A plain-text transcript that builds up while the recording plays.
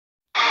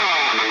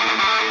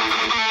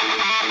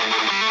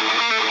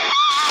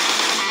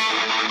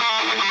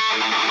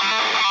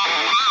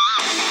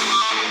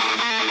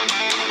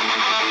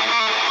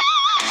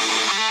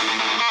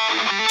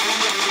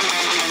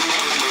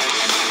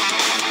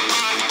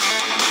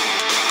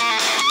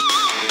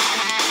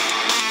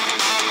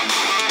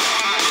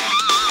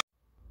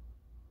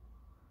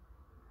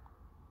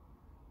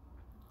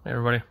Hey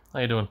everybody, how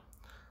you doing?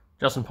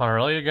 Justin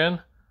Ponarelli again,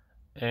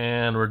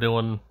 and we're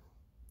doing,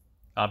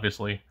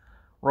 obviously,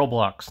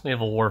 Roblox,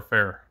 Naval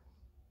Warfare.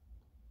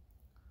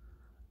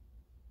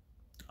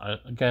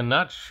 Again,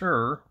 not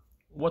sure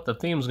what the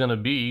theme's going to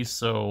be,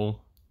 so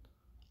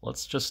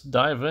let's just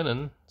dive in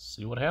and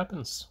see what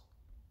happens.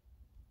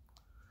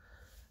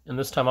 And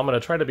this time I'm going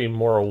to try to be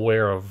more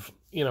aware of,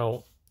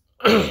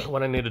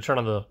 when I need to turn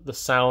on the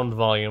sound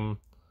volume,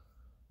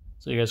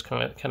 so you guys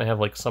kind of have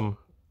like some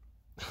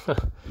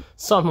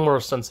some more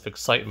sense of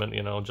excitement,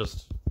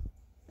 just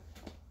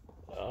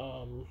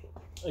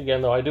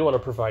again, though, I do want to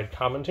provide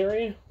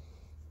commentary,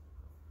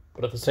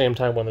 but at the same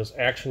time, when there's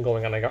action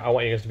going on, I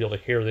want you guys to be able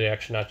to hear the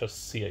action, not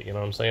just see it, you know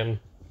what I'm saying?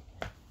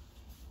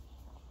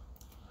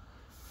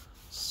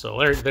 So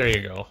there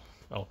you go.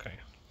 Okay.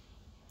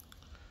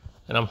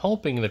 And I'm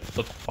hoping that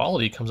the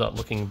quality comes out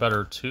looking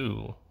better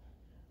too.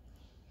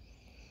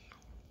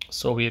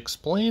 So we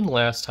explained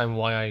last time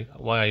why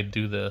I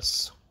do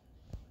this.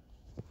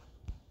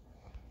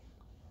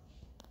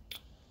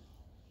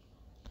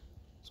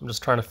 I'm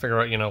just trying to figure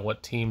out,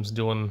 what team's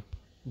doing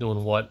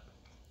what,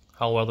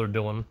 how well they're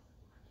doing,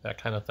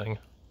 that kind of thing.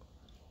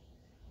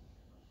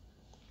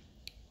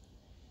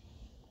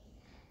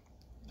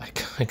 I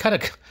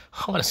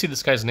want to see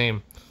this guy's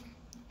name.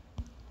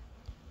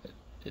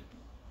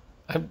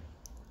 You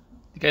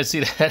guys see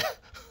that?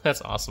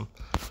 That's awesome.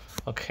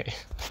 Okay,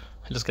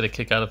 I just get a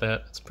kick out of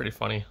that. It's pretty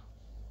funny.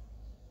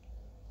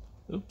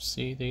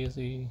 Oopsie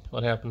daisy.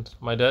 What happened?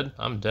 Am I dead?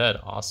 I'm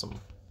dead.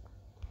 Awesome.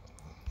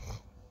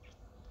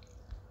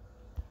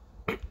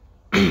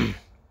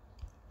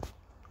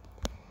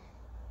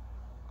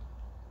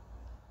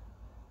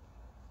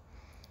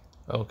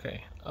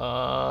 Okay,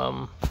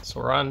 so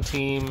we're on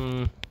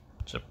Team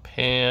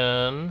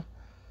Japan.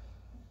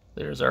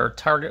 There's our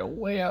target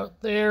way out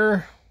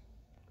there.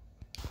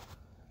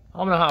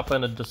 I'm gonna hop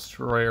in a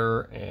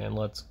destroyer and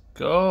let's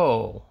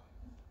go.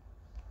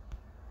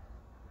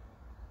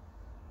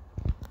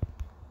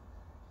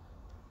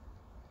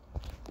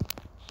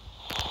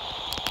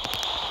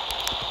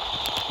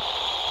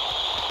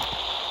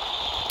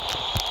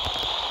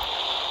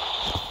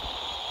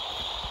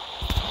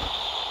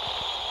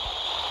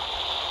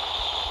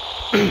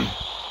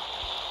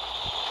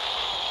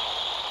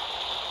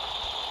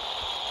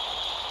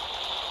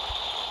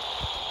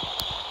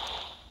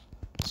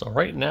 So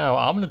right now,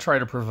 I'm going to try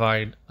to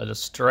provide a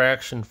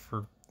distraction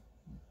for,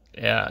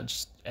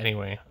 just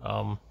anyway.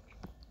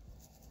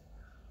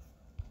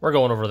 We're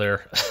going over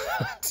there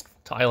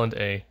to Island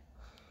A.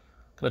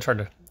 Going to try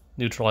to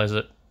neutralize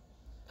it,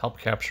 help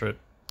capture it.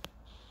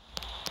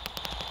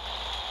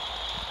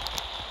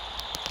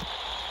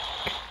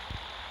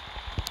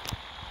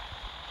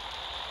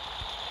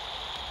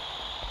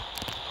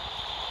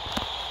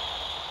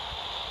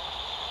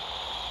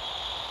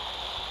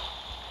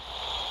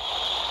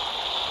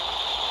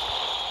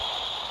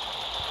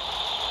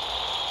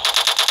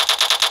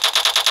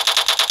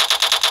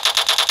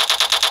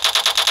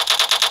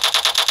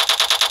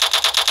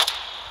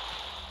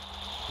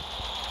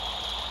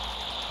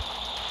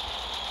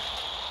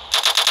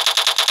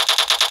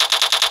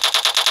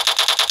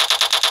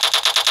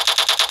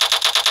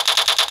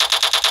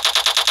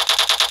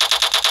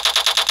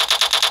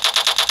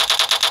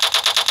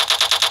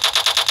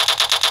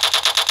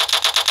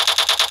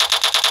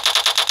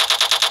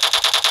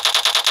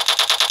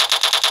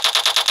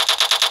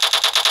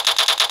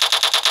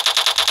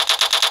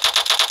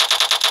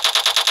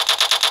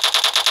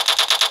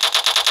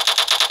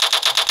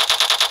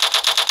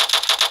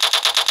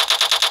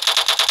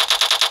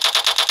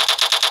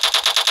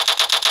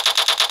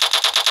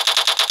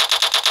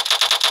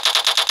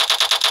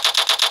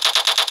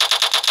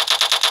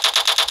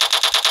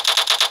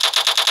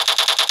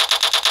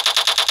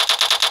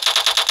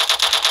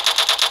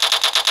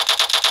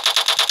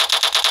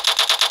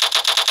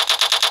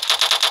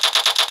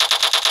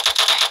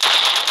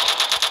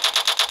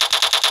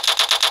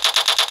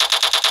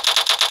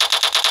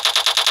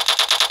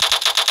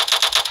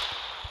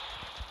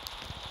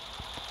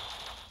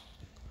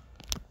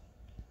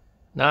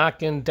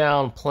 Knocking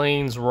down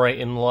planes right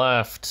and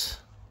left.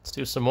 Let's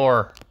do some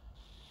more.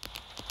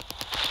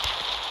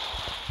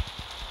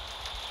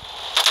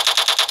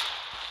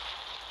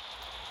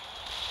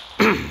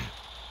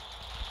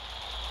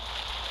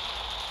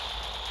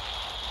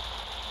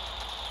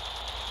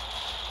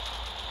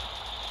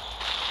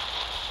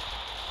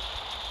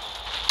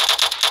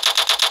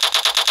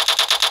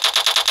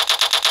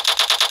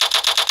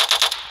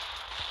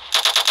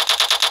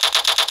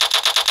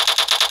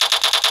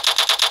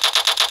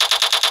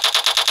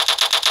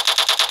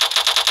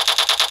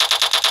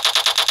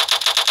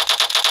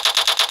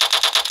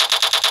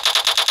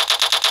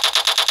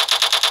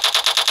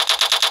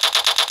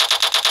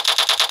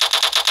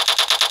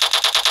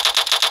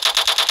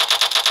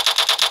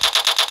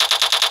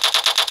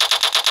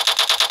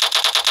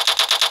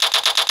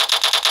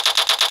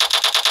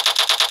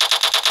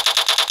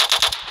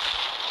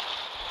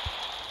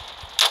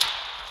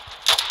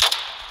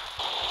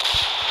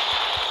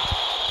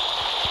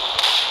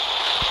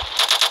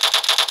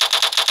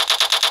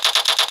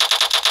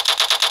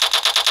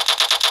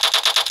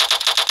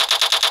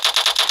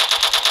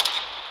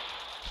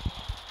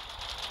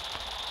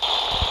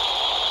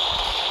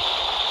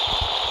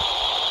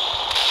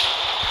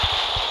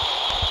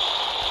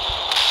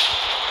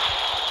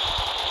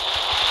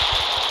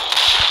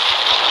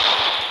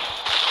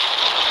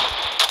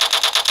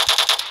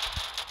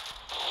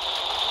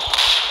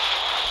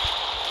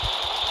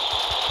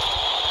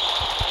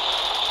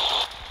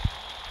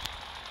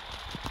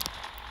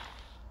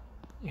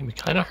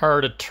 Kind of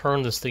hard to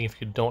turn this thing if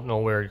you don't know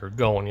where you're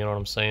going, you know what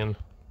I'm saying?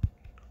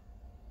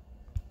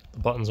 The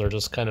buttons are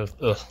just kind of,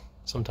 ugh,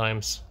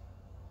 sometimes.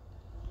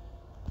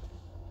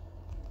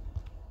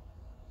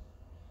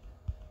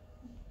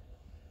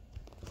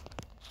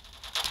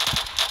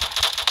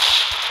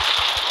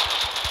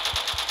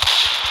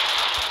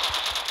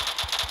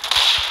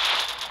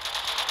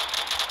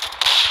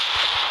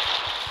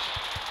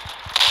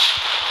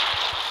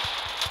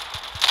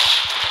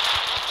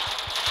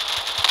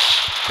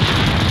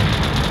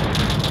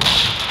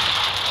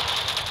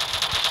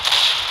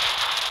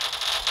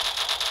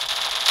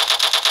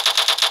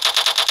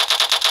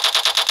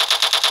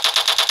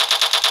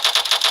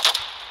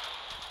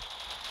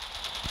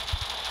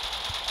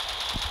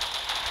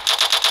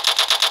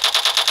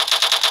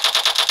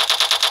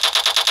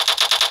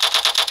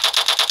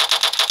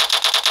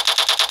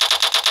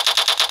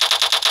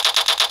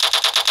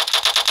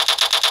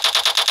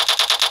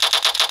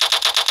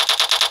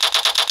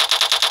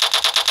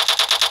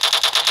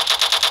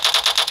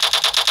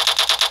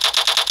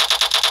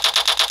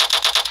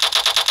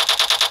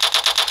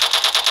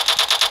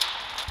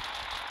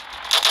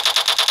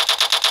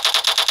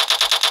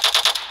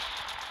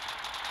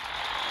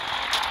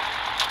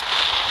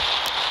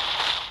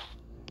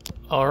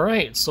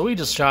 Alright, so we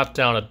just shot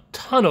down a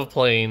ton of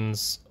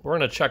planes. We're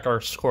going to check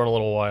our score in a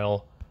little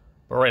while.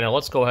 But right now,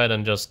 let's go ahead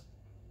and just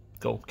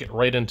get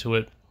right into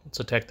it. Let's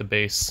attack the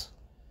base.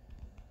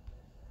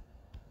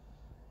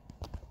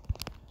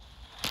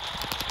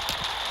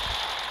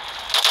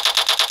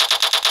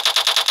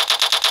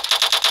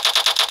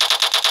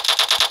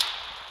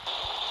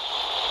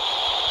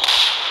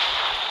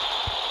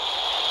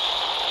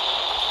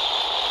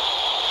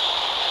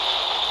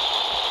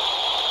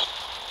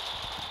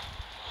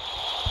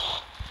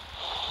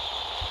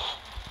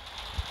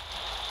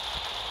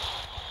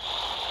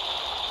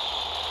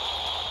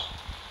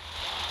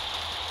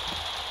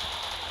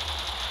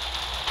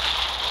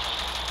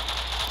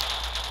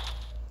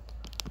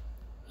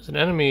 There's an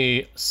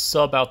enemy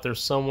sub out there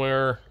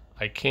somewhere.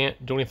 I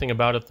can't do anything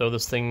about it, though.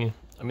 This thing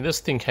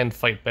can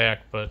fight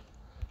back, but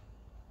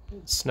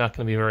it's not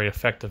going to be very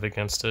effective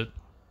against it.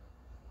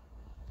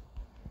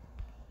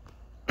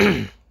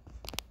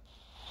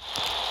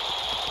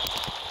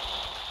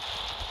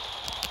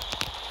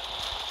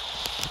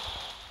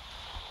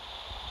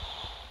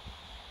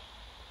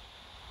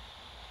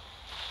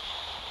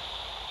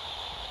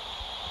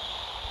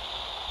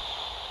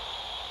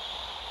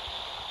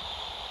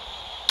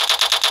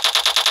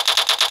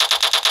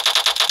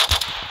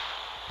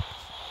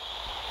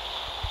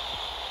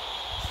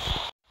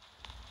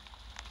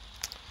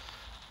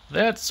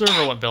 That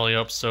server went belly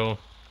up, so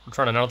I'm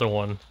trying another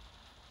one.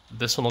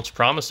 This one looks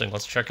promising.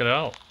 Let's check it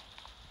out.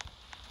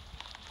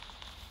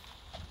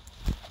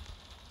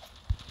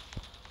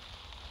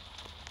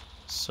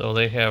 So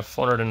they have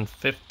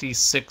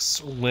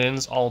 456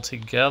 wins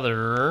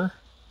altogether.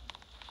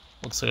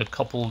 Looks like a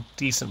couple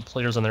decent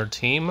players on their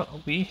team.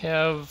 We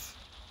have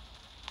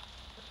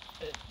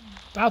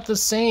about the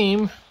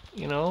same,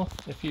 you know,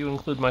 if you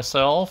include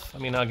myself. I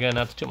mean, again,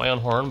 not to toot my own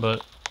horn,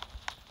 but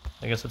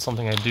I guess it's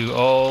something I do.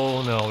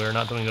 Oh, no, we're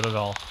not doing good at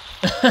all.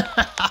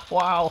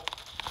 Wow.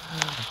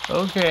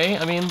 Okay,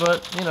 I mean,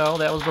 but, you know,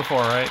 that was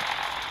before, right?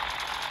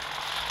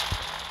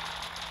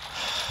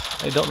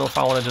 I don't know if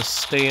I want to just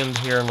stay in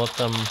here and let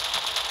them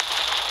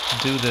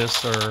do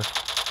this or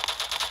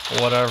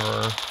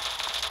whatever.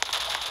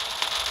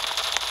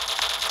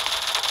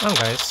 Come on,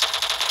 guys.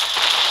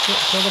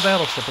 Kill the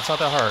battleship. It's not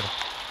that hard.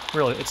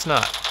 Really, it's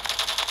not.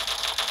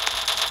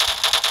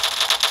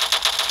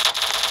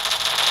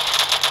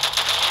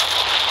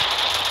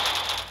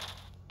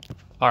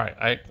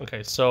 Alright,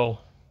 okay, so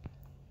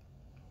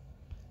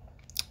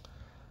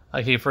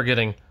I keep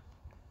forgetting.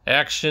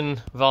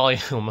 Action,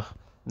 volume.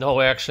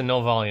 No action,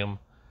 no volume.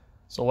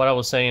 So what I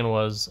was saying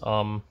was,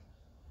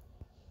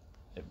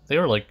 they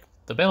were like,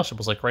 the battleship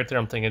was like right there.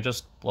 I'm thinking,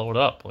 just blow it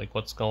up. Like,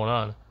 what's going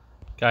on?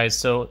 Guys,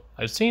 so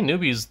I've seen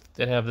newbies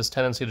that have this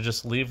tendency to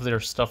just leave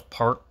their stuff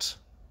parked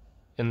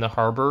in the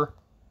harbor.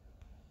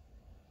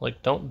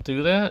 Like, don't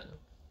do that.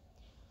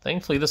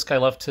 Thankfully, this guy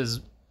left his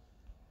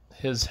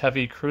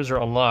heavy cruiser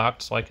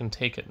unlocked, so I can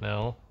take it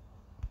now.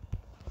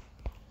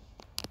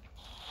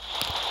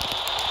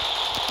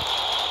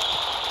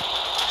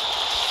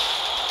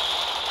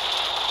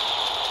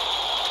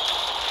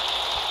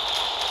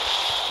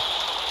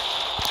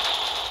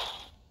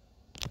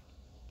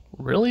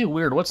 Really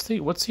weird. What's he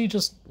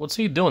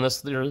doing?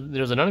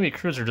 There's an enemy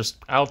cruiser just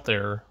out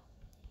there.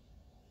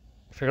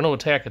 If you're going to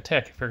attack,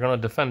 attack. If you're going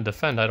to defend,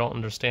 defend. I don't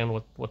understand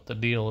what the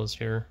deal is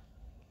here.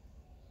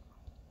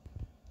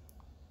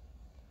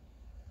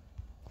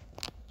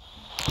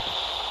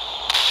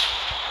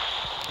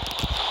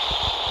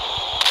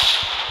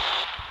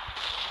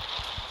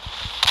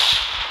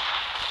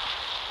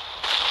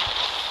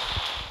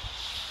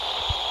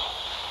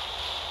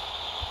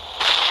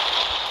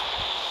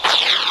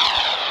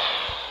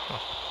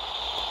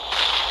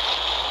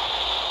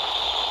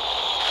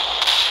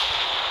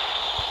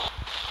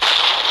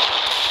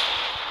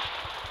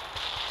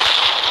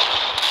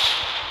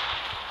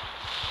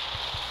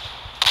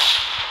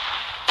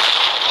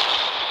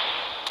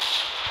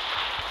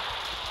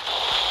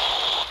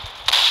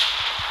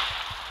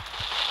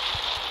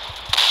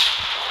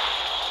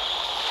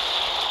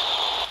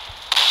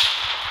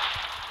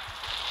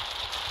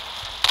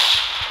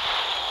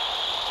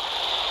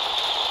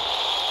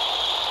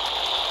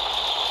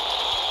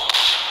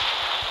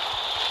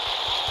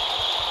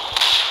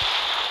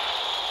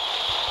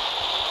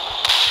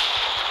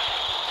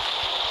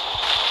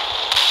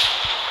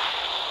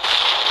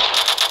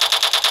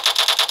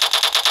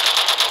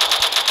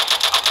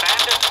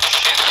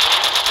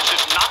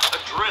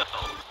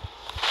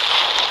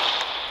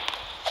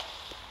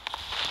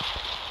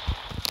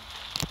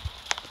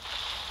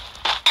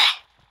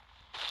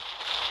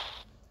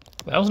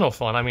 That was no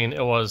fun. I mean,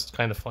 it was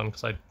kind of fun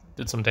because I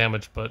did some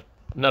damage, but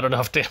not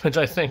enough damage,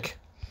 I think.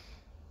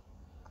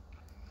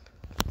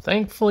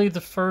 Thankfully,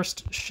 the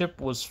first ship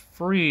was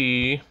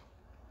free.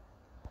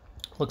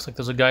 Looks like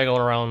there's a guy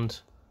going around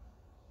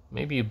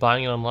maybe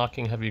buying and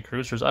unlocking heavy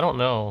cruisers. I don't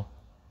know.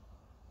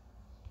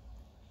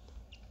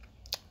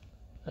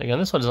 Again,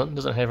 this one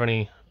doesn't have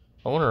any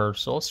owner,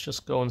 so let's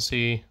just go and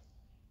see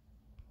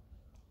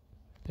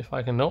if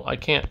I can. No, I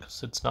can't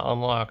because it's not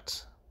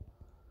unlocked.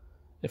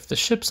 If the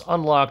ship's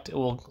unlocked, it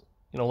will,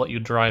 let you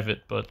drive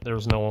it, but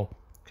there's no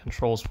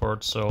controls for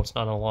it, so it's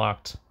not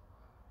unlocked.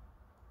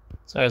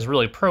 So guys,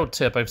 really pro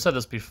tip, I've said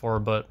this before,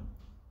 but,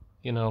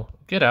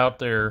 get out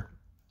there.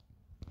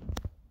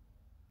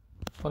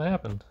 What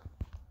happened?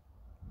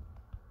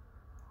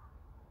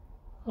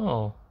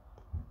 Oh,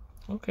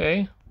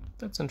 okay,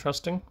 that's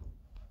interesting.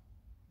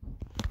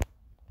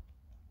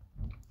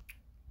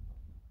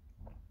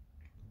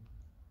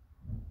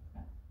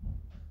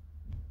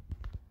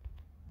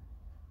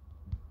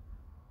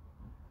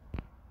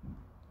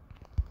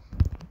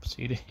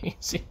 Oopsie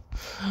daisy.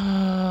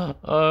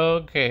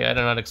 Okay, I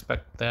did not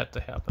expect that to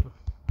happen.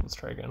 Let's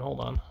try again, hold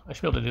on. I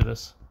should be able to do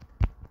this.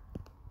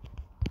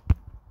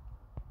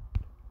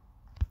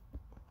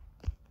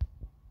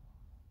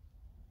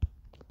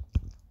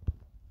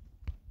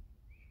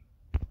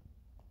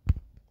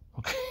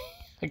 Okay,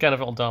 I kind of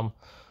felt dumb.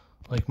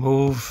 Like,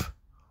 move.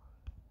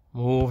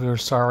 Move your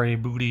sorry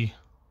booty.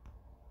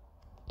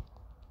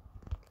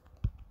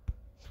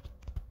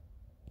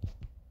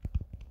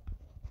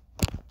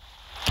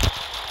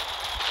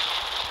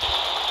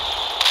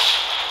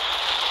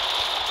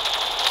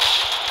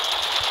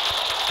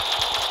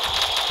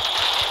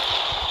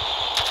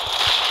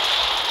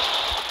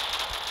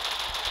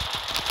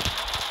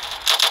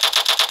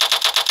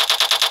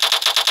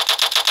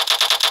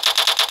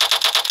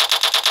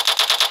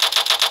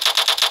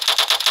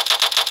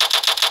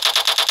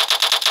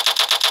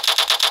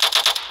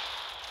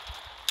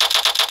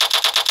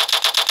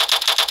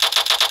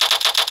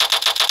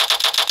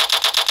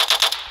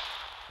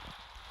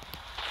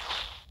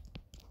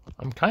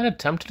 I'm kind of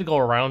tempted to go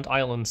around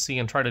Island C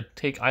and try to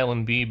take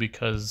Island B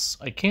because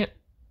I can't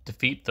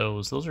defeat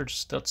those.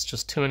 That's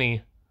just too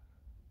many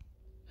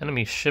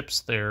enemy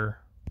ships there.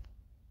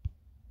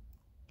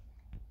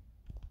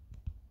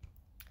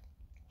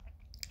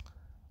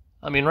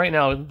 I mean, right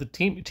now the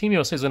Team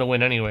USA is going to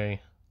win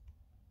anyway.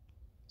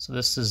 So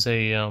this is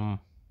a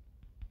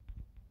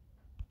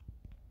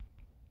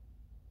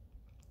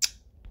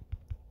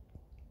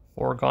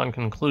foregone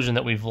conclusion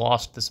that we've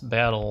lost this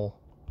battle.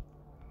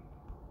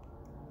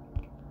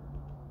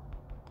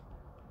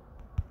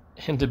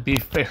 And to be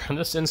fair, in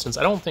this instance,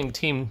 I don't think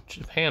Team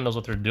Japan knows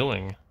what they're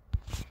doing.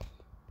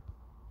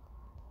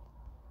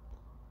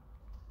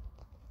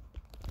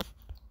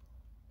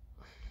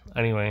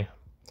 Anyway,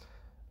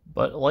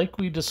 but like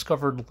we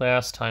discovered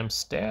last time,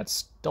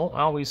 stats don't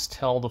always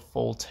tell the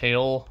full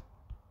tale.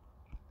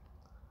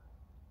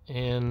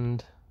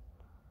 And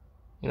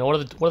what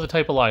are the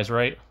type of lies,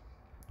 right?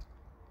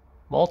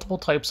 Multiple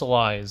types of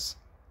lies.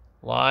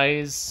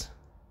 Lies,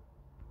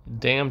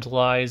 damned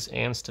lies,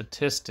 and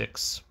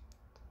statistics.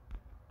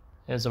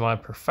 As my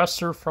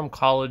professor from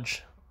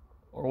college,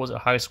 or was it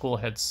high school,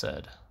 had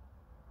said.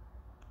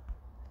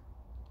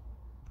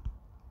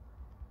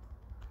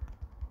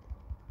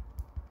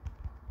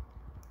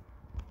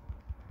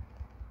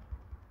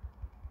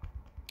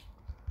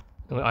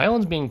 The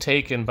island's being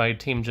taken by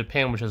Team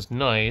Japan, which is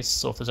nice,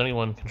 so if there's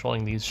anyone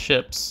controlling these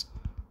ships,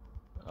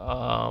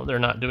 they're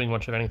not doing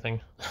much of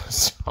anything.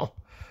 So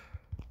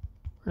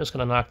we're just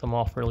going to knock them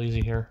off real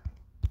easy here.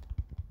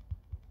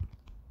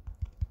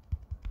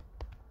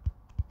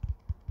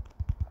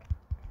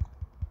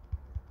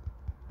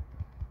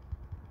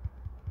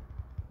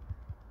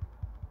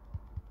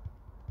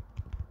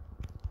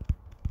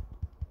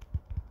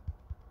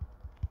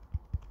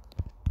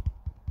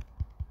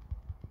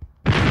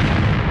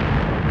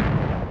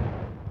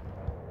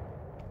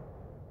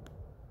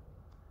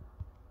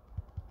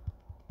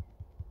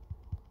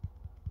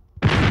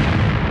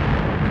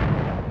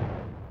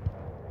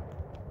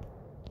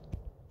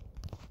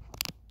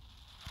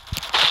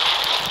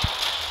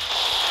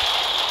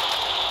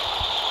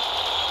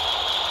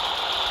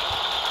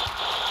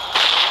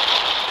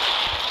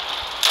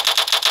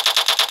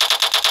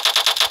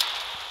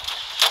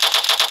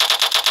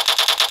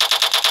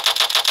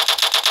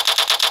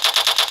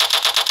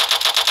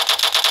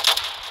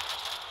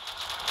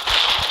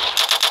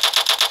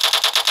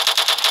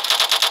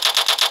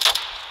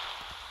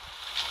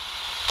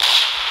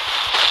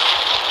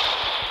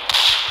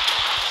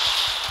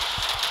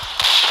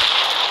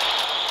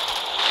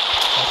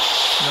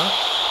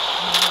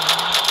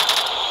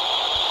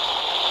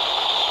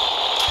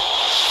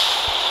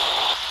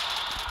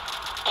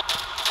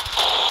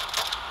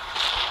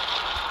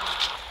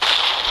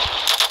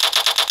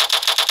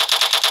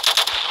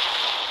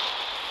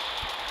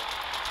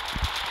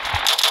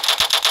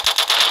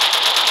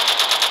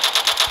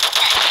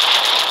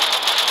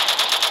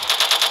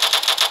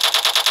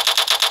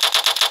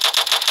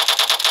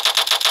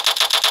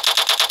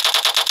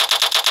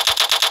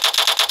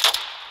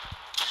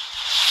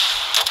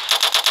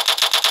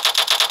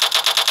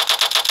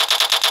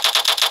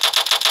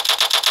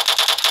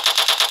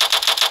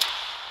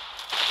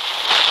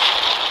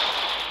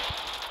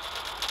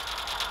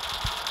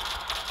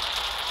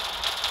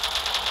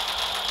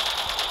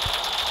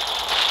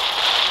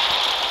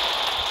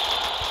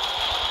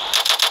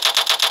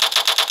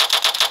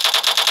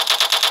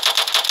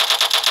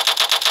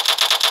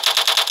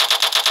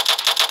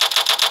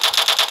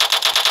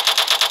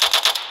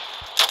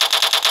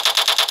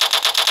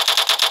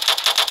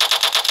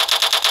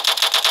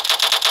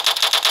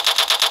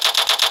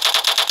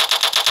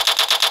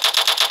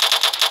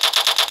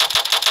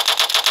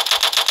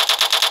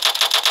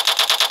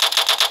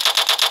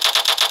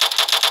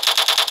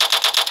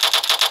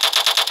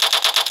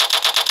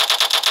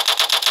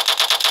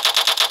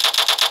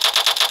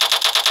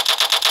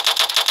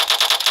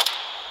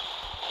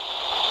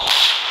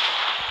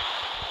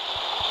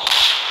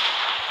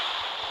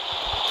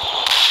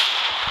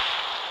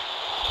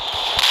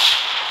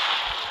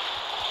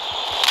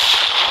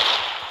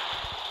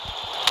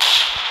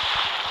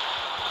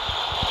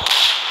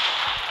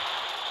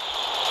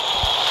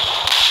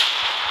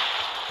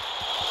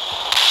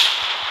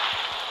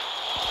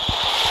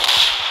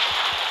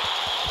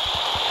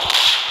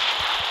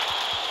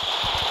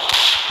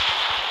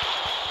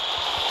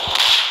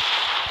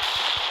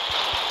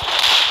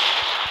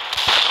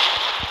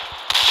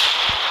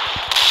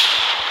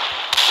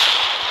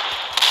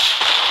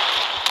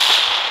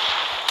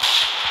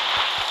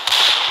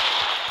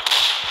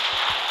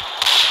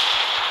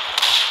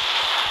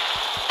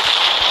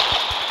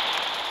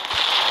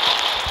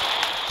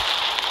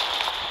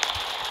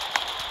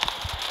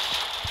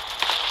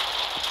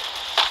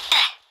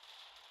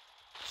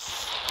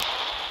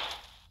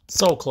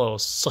 So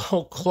close,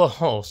 so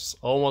close.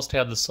 Almost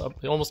had the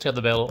almost had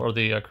the battle or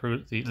the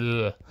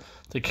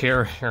the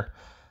carrier.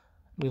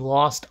 We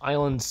lost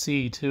Island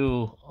C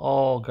too.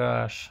 Oh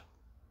gosh.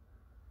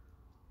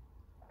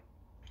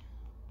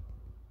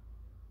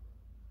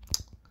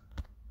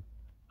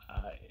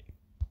 I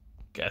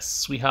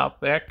guess we hop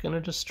back in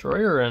a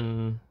destroyer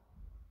and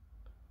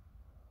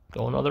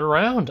go another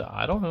round.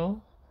 I don't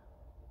know.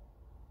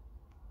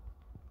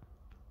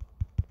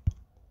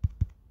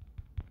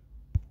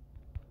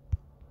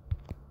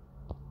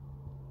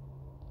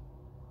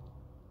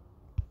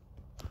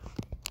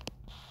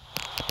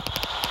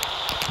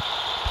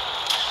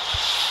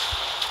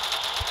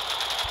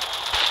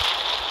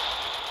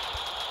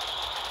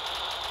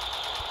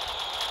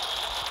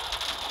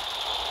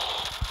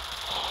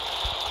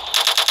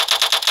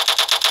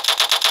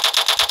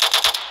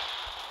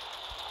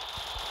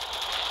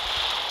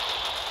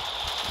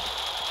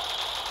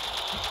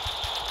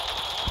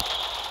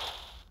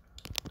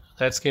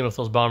 That's game if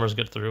those bombers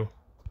get through.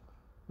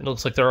 It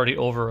looks like they're already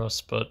over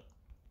us, but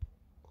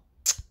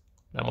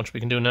not much we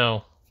can do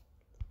now.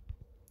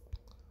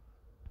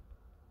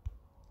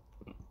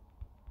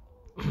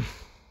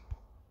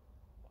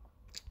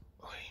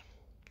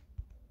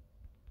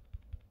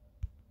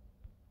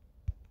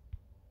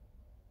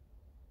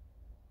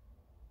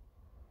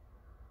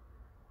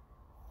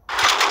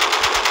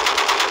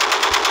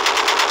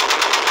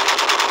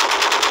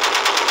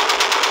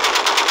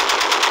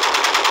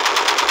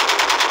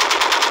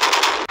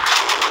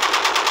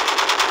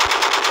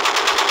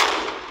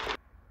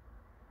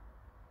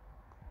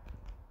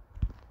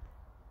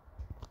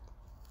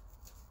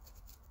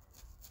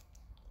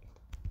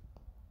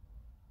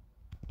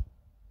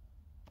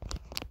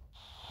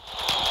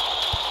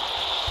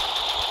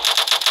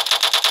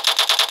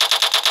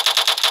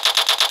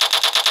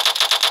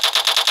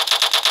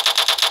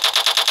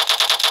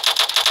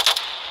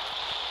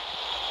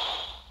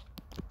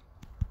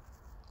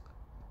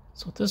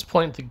 So at this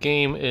point, the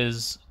game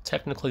is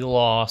technically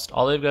lost.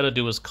 All they've got to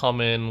do is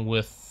come in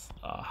with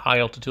a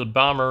high-altitude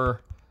bomber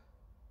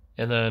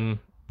and then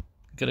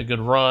get a good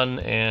run,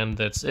 and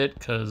that's it,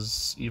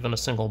 because even a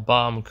single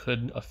bomb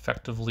could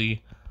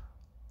effectively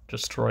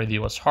destroy the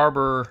U.S.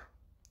 harbor.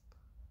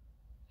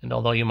 And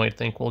although you might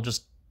think, well,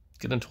 just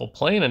get into a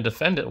plane and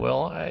defend it,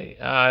 well, I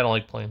don't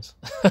like planes.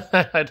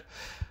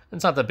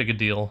 It's not that big a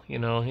deal, you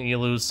know? You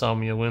lose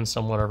some, you win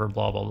some, whatever,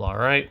 blah, blah, blah,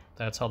 right?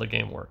 That's how the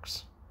game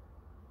works.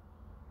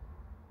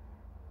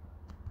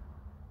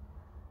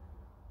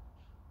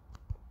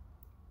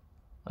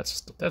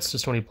 That's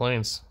just 20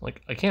 planes.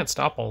 Like, I can't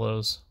stop all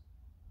those.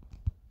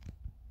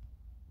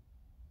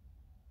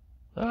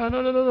 Ah,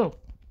 no, no, no, no.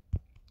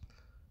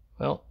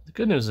 Well, the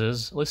good news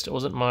is, at least it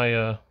wasn't my,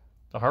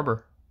 the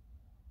harbor.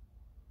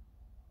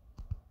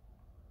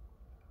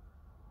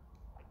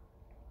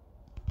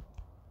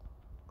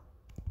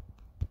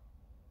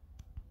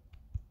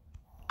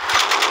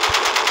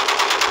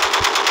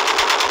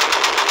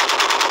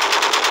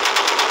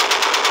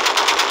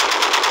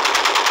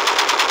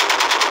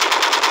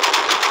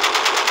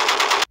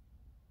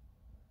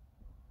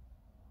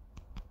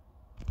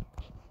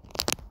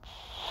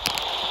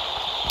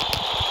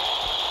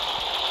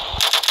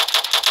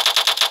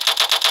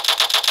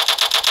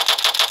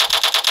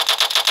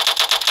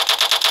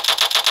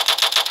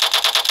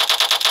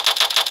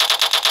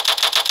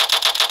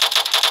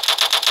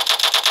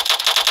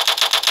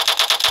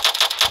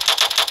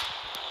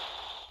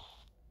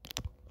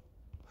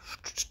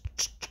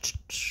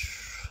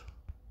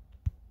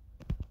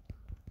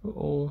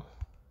 Uh-oh.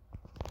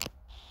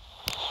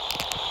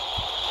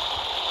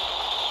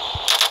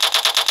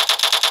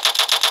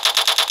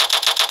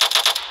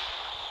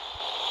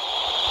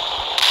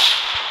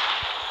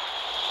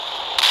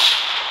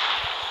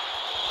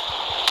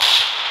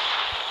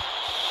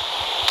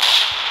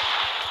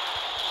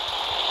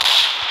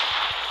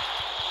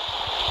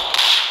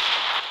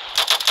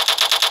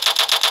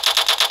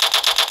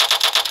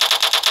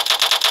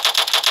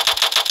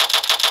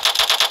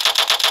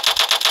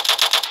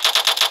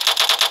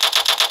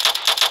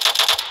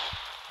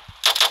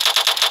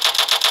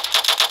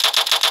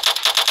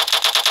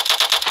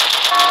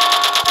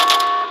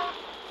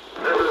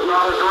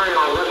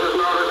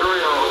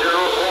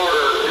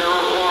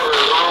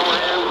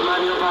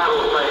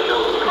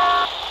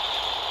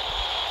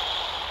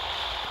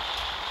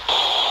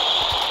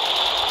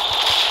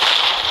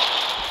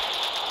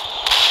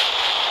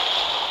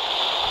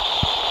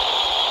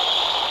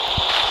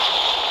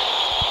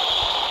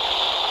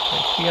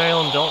 The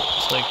island, don't,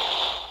 it's like,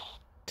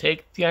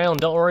 take the island,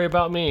 don't worry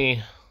about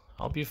me.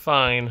 I'll be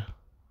fine.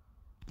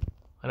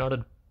 I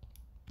know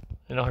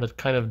how to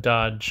kind of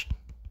dodge.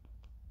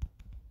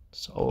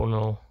 So, oh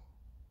no.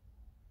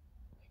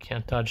 I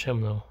can't dodge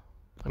him though.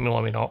 I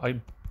mean,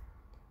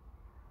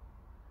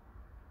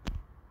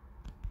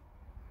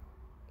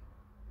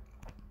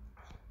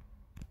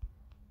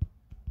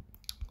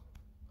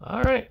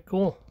 Alright,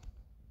 cool.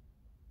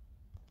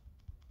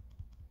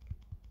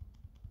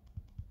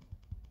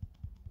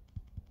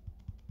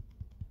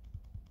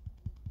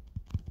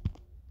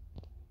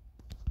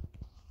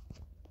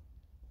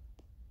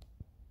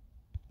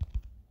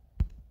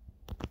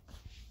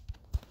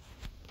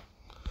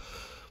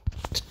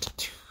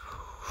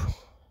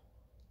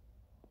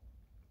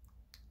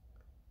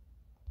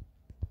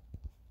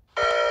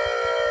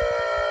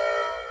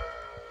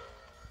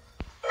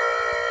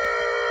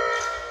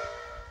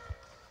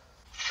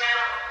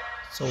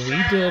 So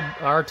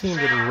our team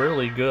did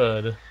really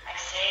good. I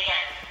say again.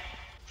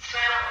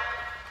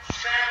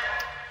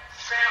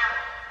 Scramble.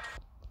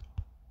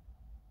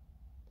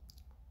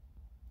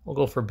 We'll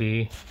go for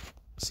B.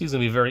 C's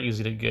gonna be very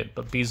easy to get,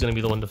 but B's gonna be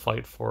the one to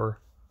fight for.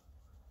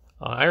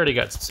 I already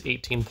got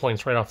 18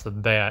 points right off the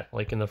bat,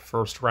 like in the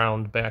first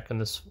round back on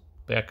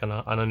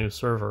a new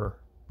server.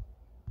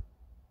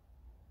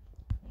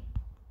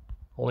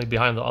 Only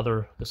behind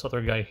this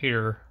other guy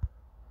here.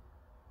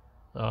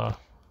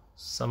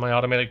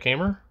 Semi-automatic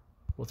gamer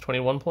with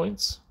 21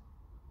 points.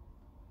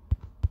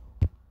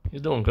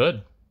 He's doing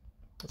good.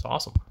 That's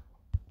awesome.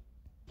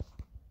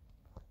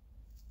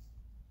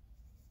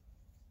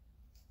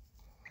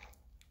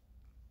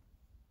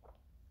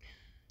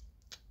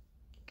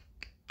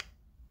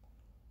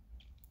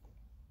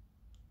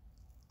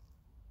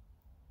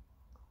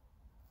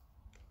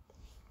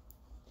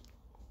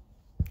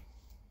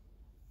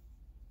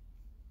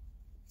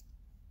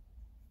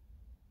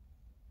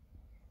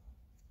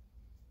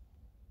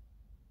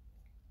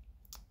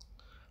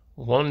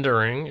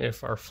 Wondering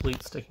if our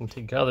fleet's sticking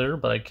together,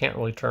 but I can't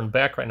really turn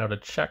back right now to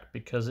check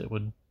because it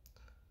would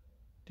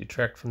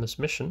detract from this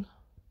mission.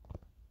 I'm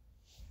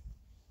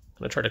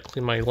gonna try to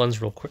clean my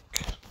lens real quick,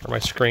 or my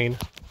screen.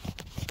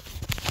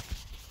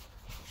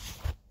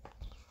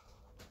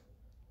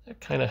 That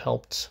kind of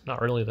helped.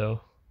 Not really,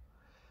 though.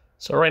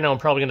 So right now I'm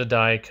probably gonna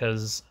die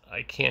because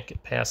I can't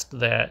get past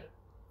that.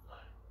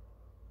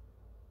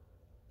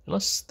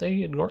 Unless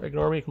they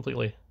ignore me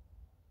completely.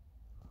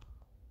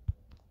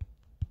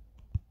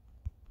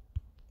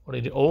 What do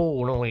you do?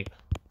 Oh, no, wait.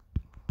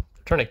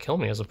 They're trying to kill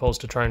me as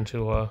opposed to trying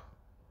to,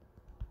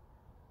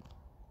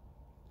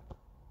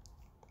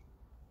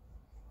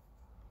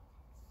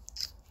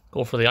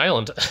 go for the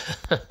island.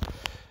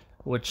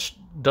 Which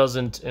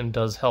doesn't and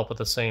does help at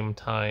the same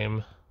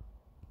time.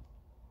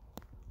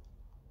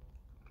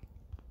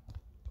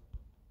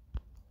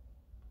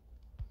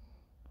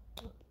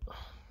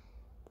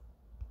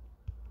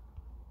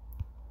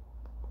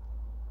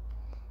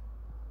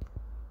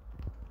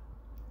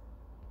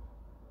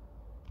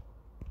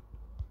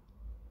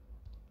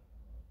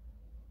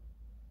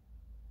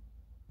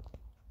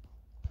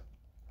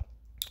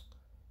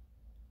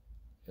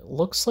 It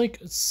looks like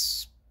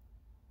is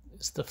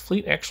the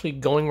fleet actually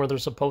going where they're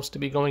supposed to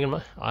be going?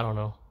 I don't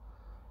know.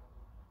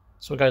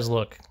 So guys,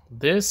 look.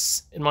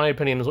 This, in my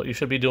opinion, is what you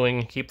should be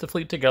doing. Keep the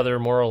fleet together,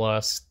 more or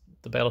less.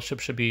 The battleship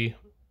should be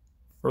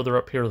further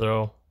up here,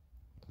 though.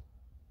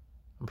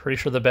 I'm pretty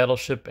sure the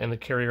battleship and the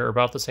carrier are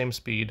about the same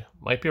speed.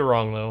 Might be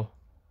wrong, though.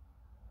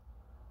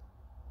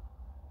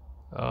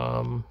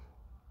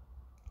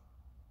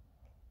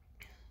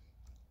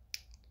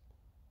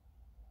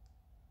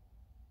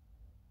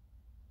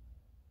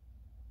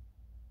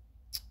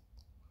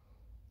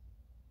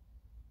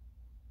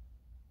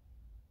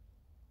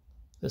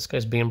 This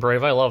guy's being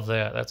brave. I love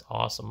that. That's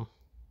awesome.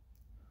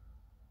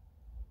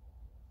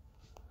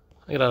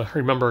 I gotta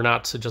remember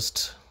not to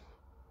just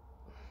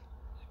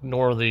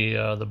ignore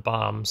the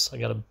bombs. I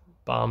gotta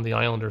bomb the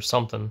island or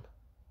something.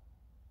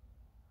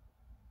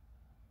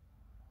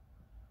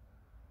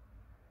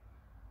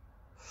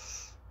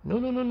 No,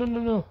 no, no, no, no,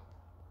 no.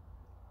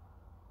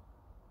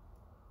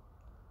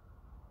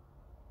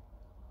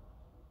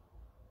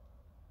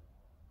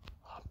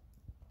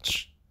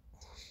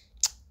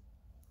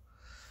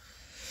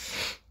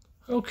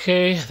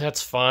 Okay,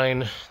 that's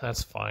fine.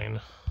 That's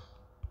fine.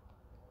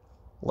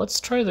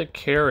 Let's try the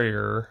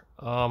carrier.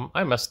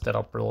 I messed that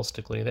up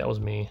realistically. That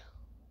was me.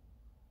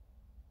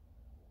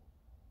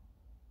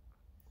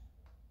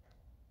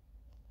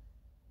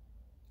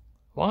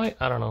 Why?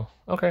 I don't know.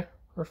 Okay,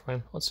 we're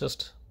fine. Let's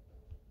just...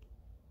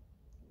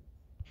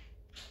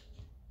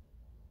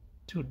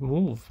 Dude,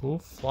 move.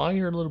 Move. Fly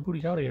your little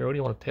booty out of here. What do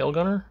you want, a tail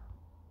gunner?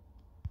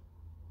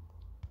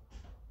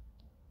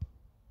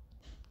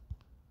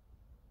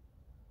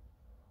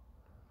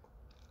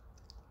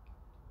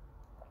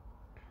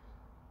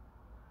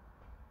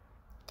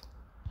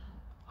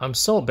 I'm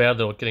so bad,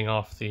 though, at getting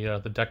off the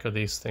deck of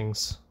these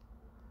things.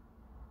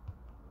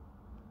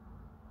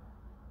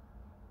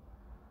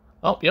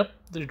 Oh, yep.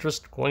 They're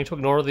just going to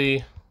ignore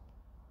the...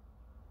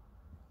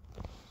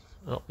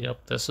 Oh,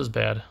 yep. This is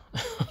bad.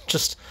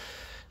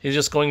 He's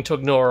just going to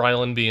ignore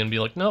Island B and be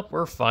like, nope,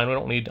 we're fine. We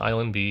don't need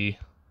Island B.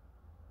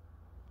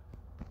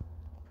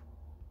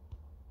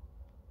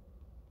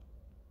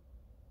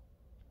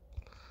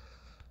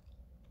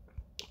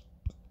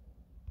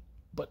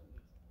 But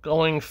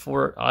going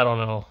for it, I don't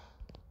know.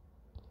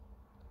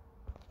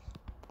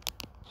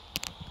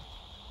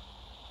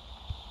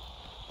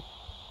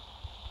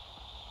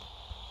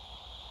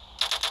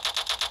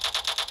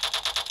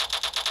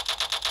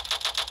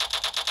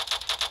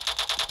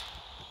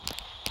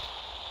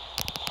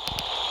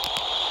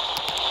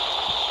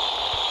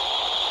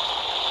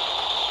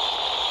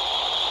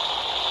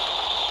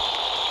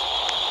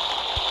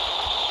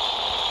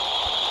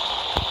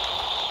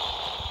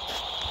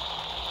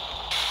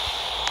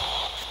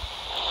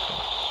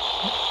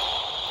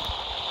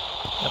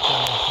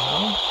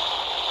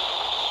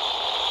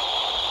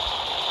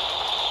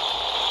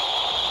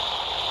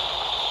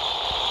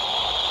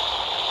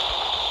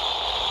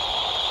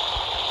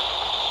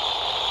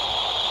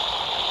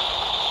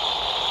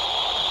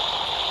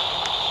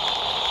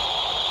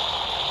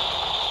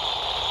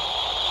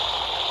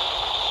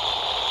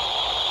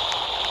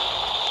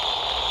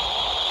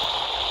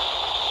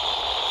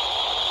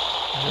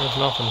 There's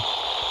nothing.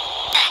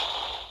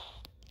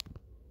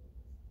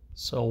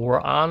 So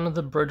we're on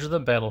the bridge of the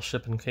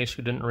battleship, in case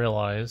you didn't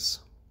realize.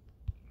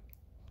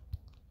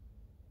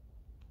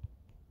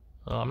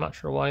 I'm not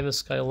sure why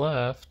this guy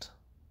left.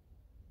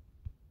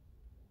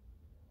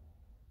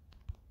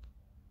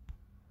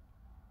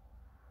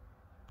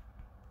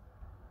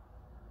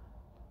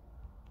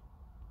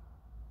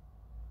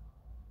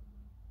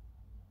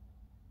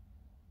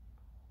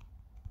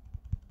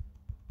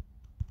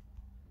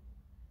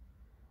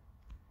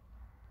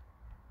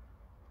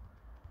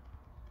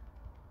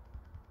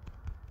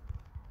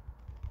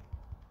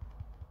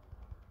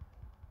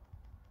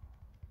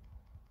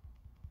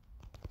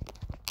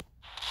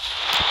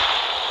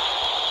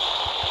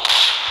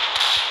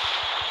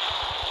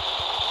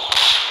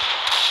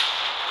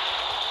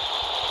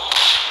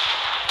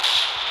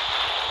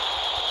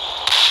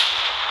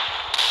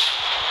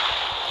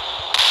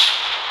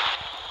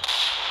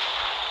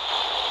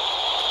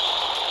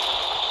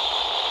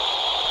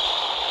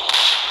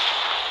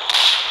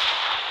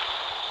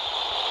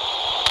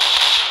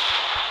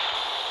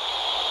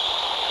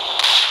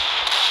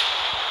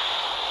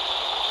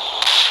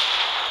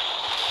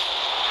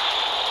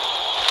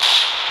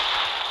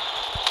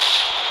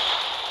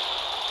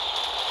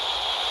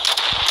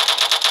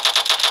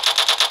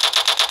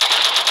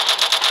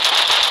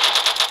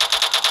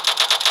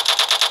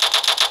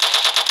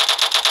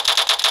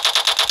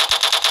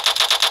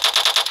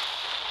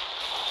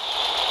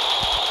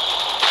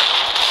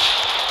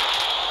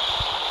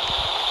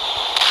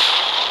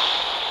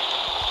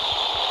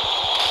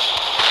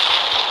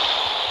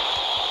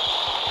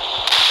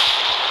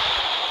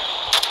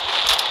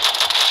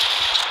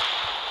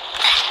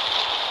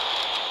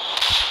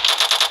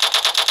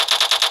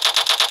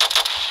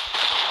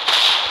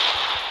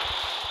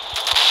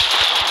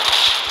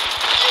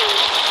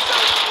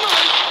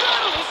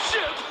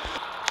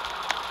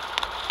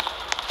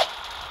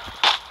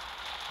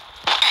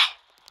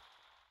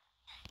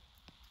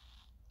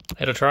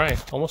 Had to try.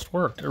 Almost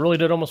worked. It really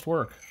did almost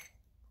work.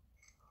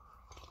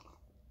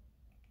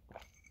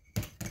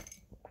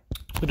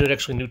 We did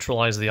actually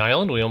neutralize the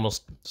island. We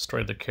almost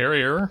destroyed the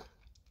carrier.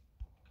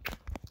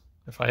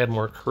 If I had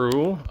more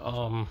crew,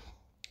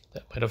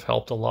 that might have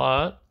helped a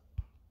lot.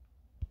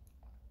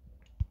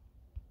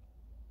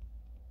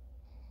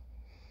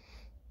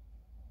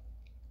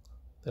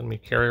 Then the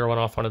carrier went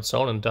off on its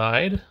own and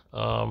died.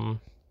 What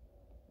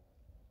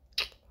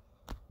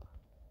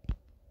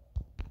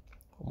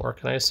more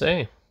can I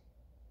say?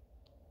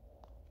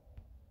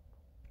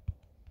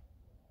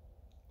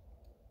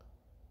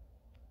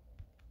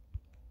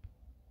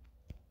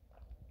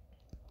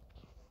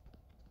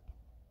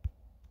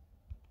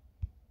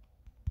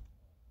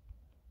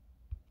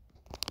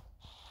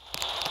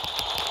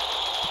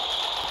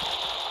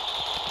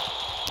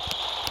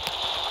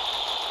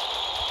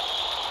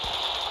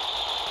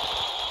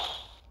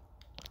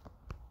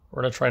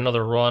 We're going to try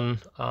another run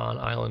on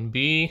Island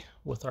B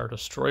with our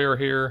destroyer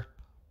here.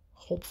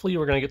 Hopefully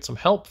we're going to get some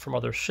help from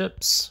other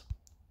ships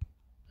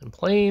and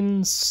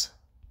planes.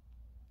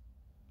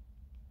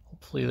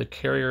 Hopefully the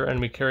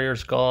enemy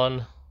carrier's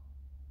gone.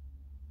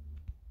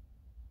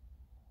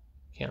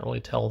 Can't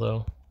really tell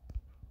though.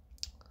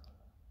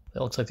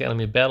 That looks like the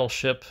enemy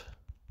battleship.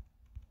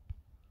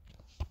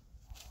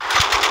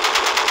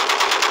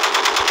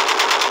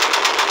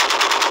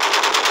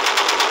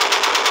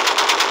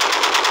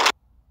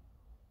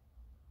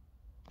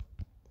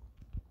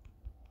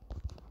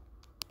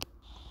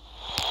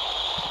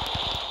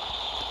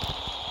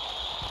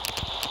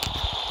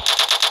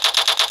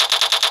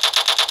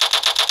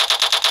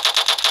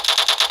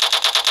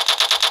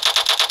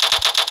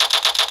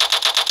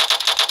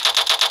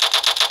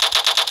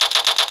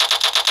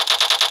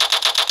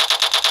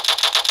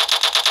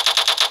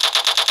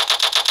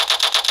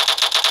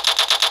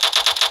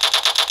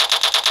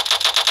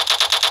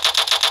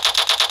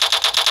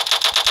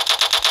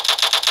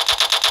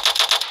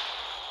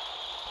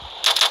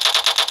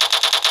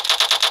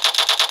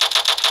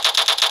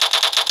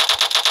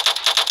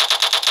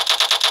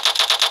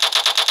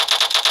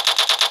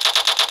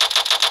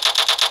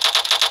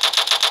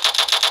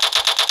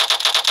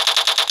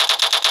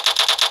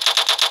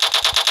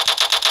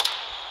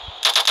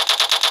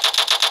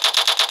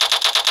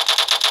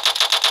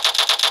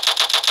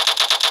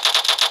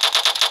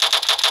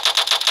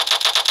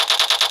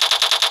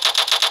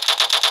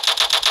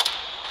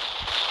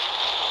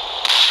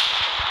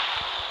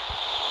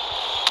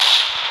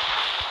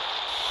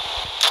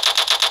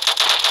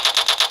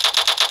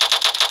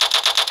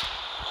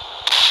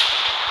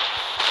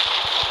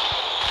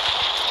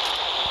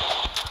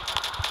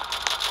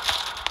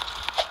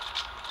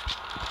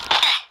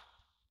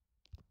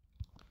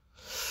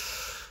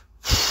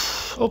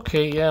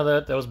 Okay, yeah,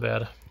 that was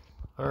bad.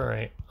 All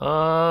right.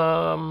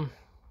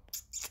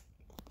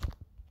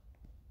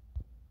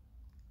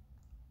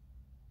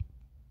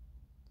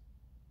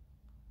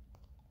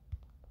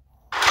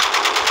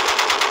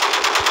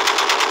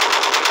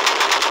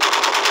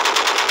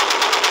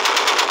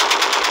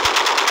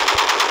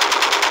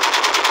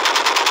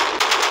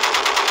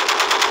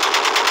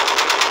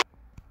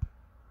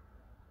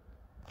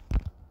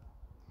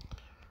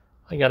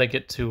 I gotta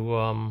get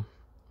to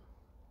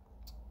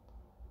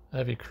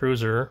heavy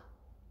cruiser.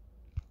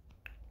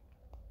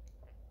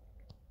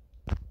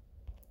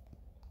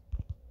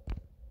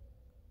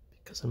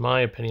 Because in my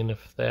opinion,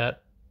 if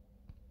that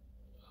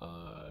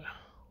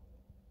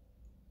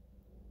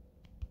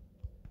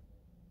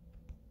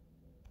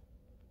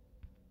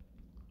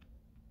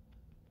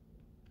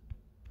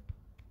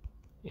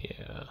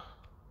yeah.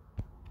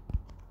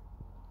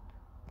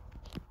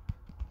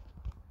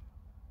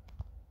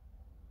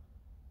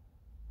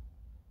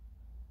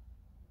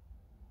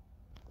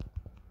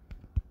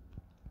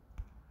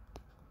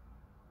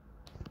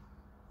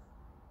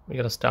 We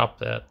gotta stop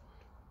that.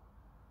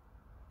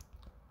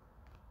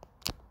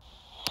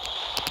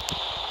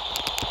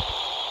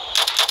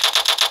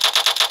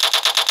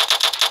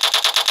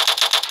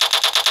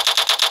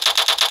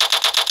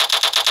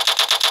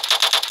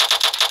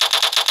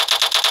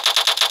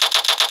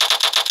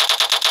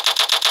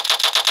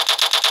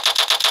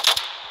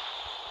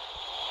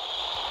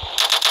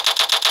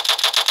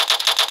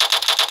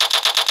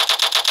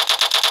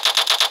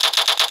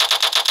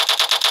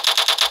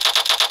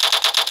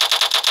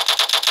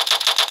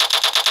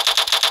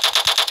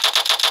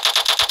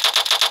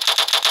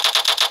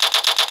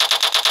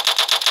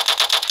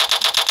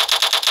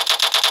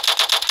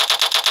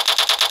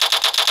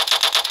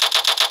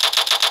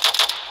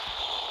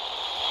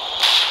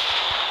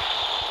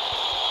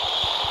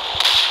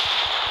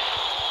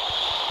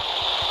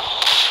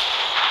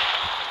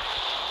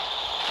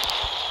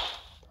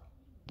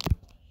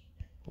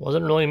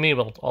 Wasn't really me,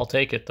 but I'll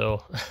take it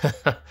though.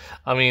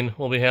 I mean,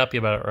 we'll be happy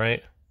about it,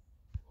 right?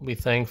 We'll be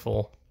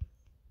thankful.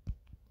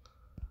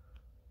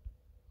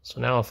 So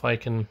now if I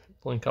can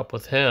link up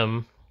with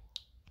him,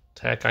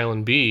 attack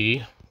Island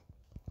B,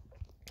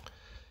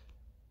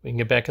 we can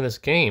get back in this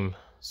game.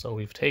 So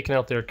we've taken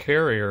out their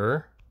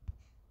carrier.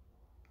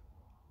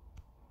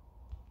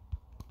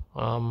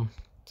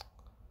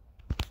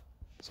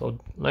 So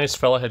nice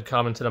fella had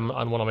commented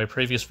on one of my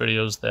previous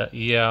videos that,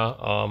 yeah,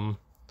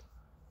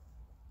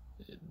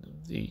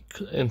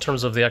 in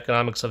terms of the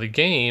economics of the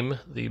game,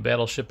 the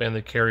battleship and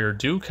the carrier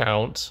do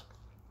count.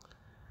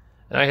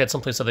 And I had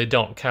someplace that they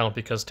don't count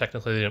because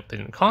technically they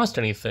didn't cost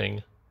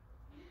anything.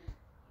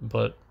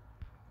 But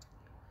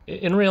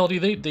in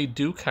reality, they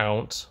do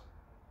count.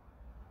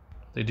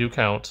 They do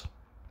count.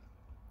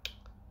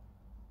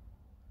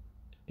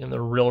 And the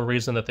real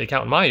reason that they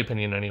count, in my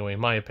opinion anyway,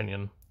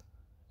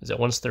 is that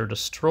once they're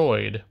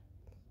destroyed,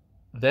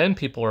 then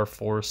people are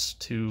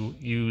forced to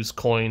use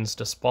coins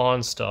to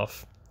spawn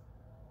stuff.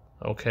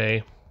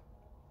 Okay.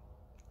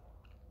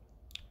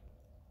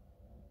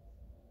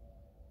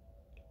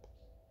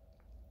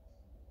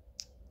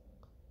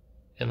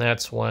 And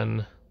that's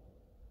when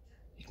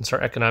you can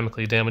start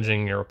economically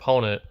damaging your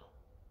opponent.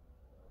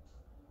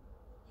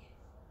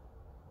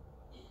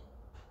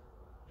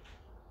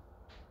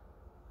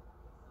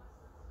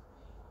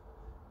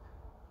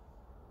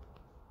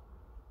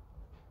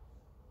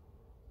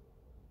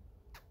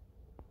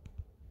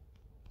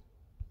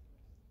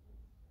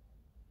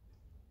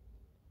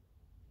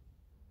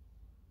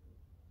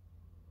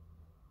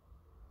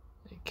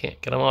 Can't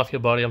get him off you,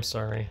 buddy. I'm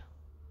sorry.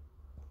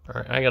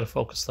 Alright, I gotta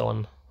focus, though,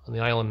 on the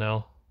island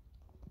now.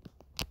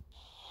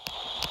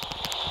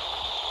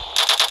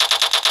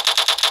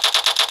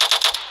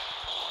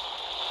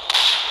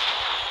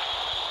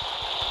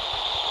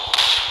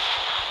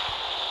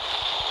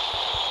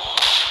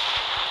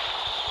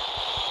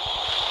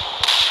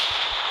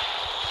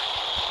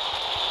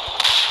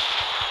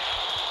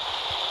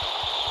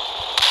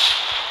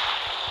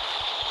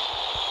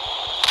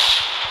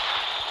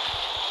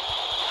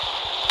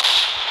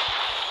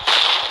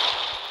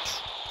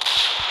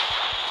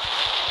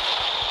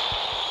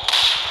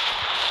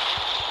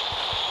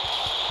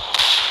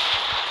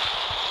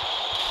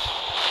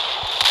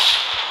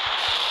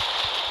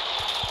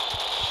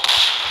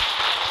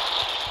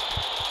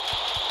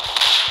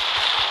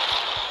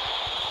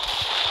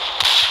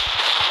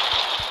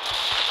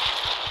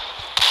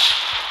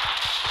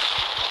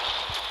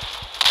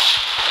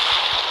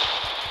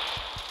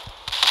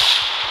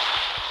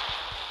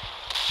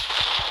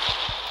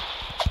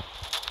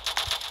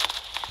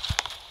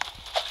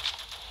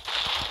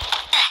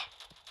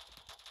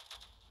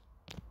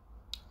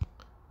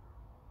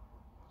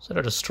 Is that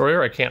a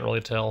destroyer? I can't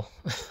really tell.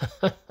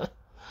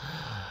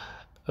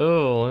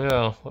 Oh,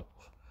 yeah.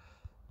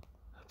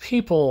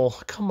 People,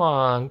 come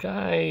on,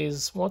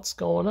 guys. What's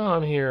going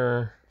on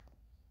here?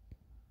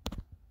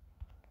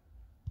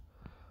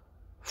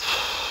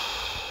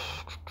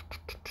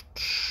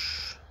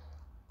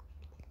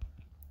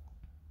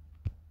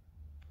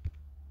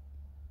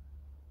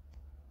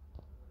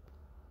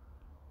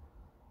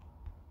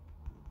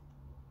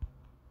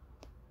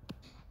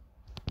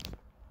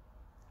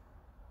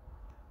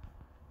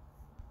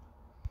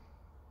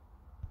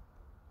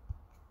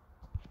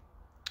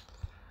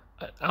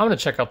 I'm going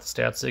to check out the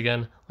stats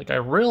again. Like, I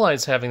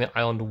realize having the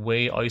island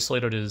way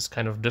isolated is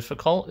kind of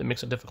difficult. It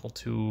makes it difficult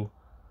to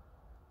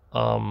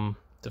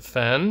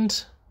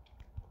defend.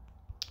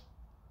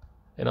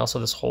 And also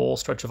this whole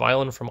stretch of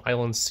island from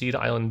island C to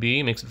island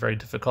B makes it very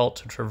difficult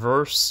to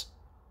traverse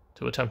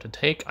to attempt to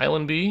take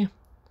island B.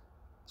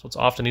 So it's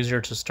often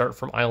easier to start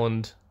from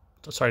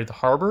the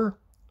harbor,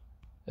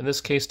 in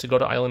this case to go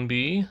to island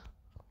B.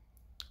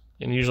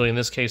 And usually in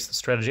this case the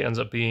strategy ends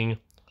up being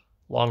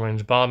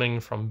long-range bombing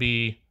from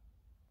B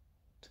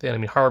to the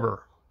enemy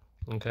harbor.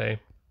 Okay.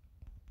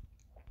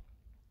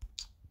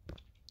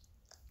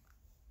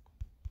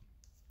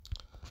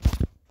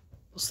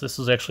 So this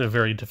is actually a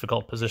very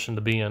difficult position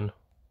to be in.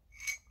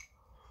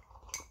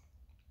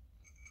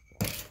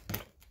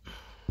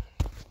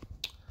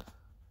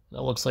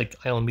 That looks like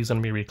island B is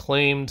going to be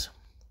reclaimed.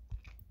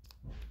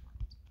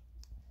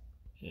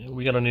 And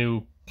we got a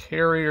new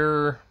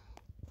carrier.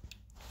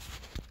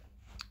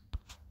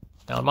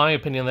 Now, in my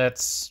opinion,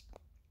 that's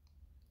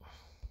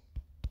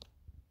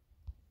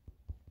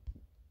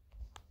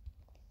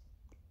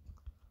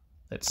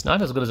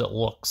not as good as it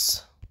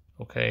looks.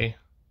 Okay.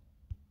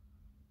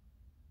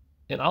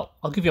 And I'll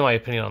give you my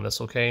opinion on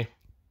this, okay?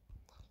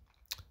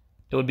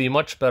 It would be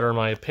much better, in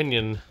my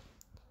opinion,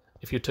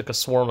 if you took a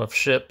swarm of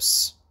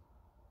ships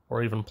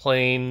or even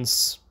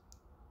planes.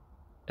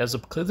 This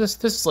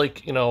is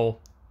like, you know,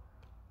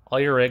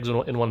 all your eggs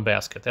in one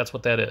basket. That's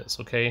what that is,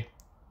 okay?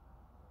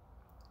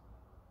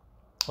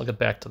 I'll get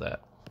back to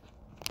that.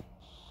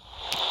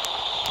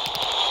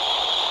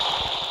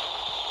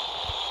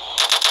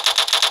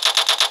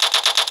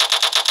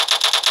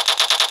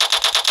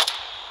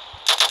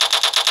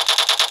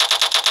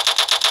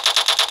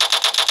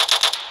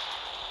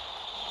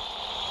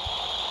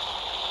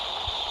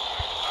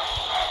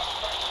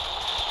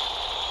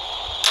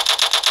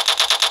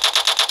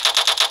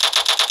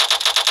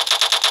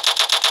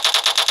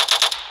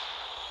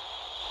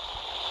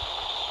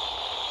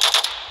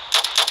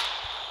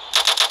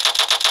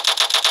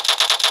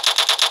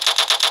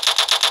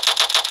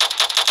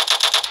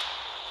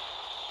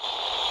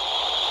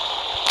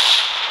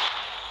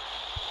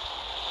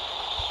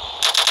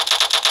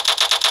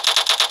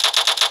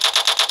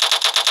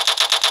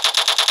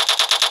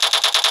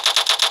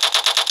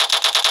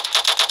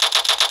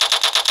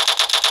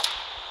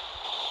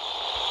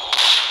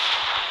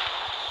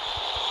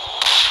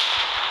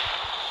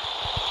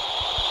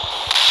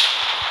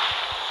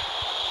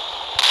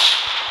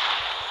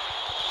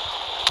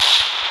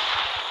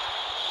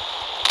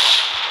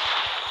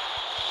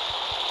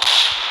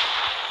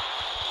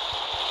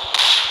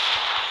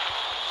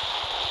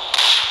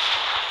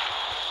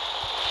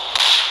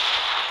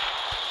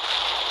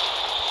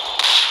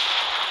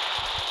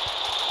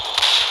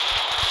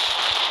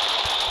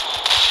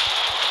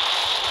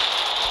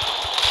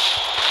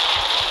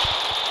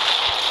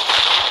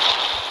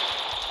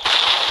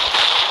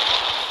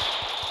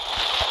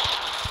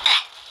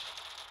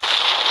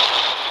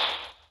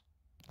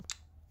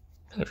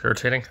 Kind of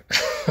irritating.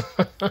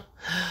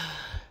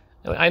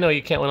 I know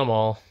you can't win them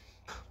all.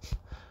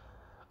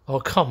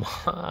 Oh, come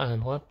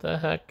on. What the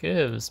heck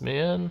gives,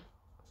 man?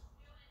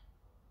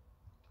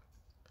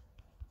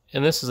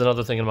 And this is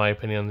another thing, in my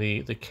opinion.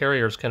 The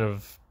carrier is kind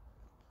of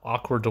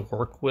awkward to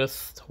work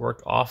with, to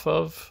work off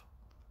of.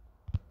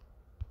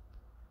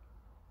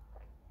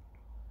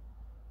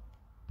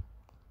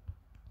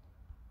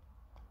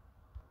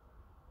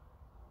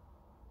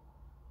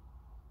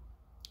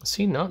 Is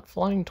he not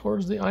flying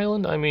towards the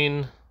island? I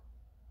mean...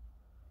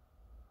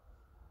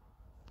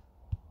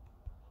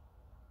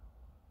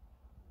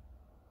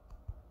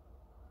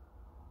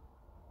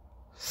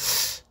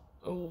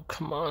 Oh,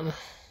 come on.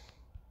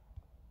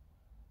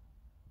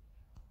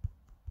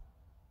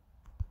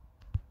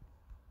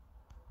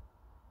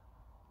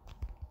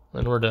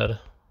 And we're dead.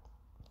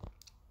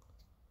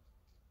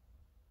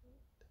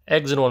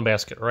 Eggs in one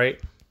basket, right?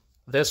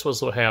 This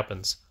was what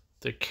happens.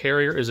 The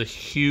carrier is a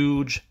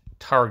huge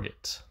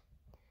target.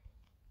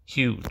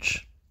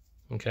 Huge.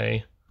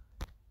 Okay?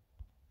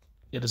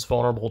 It is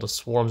vulnerable to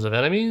swarms of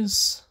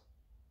enemies.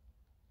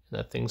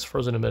 That thing's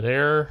frozen in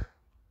midair.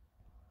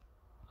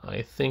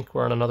 I think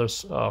we're on another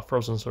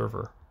frozen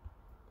server.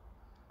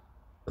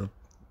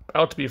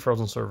 About to be a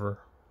frozen server.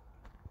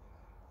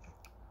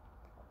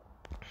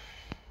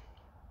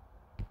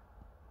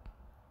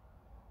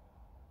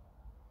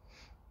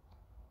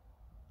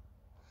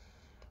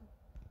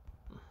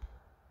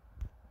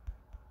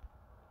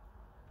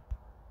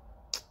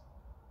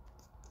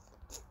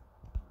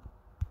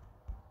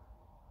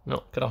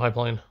 No, get off my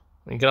plane.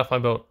 I mean, get off my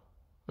boat.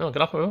 No,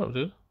 get off my boat,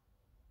 dude.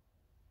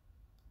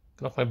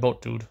 Get off my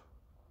boat, dude.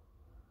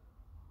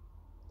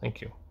 Thank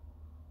you.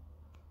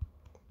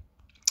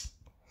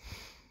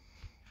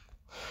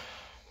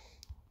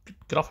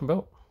 Get off my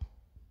boat.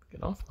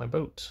 Get off my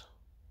boat.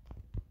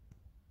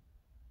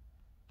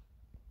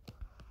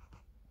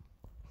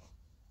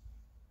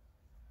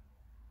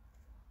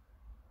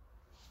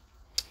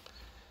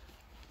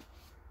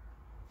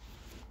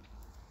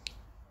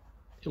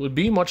 It would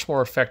be much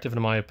more effective,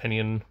 in my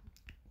opinion,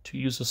 to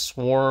use a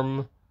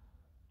swarm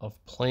of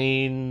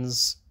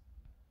planes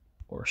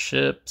or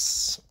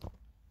ships,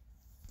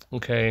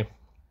 okay,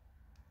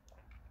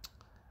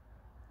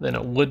 than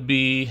it would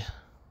be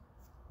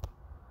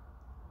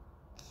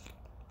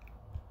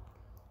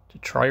to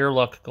try your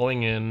luck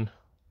going in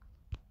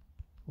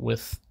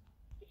with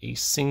a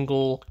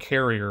single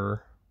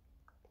carrier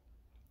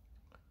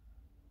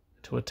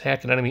to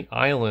attack an enemy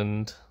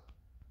island,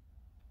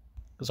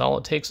 because all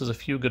it takes is a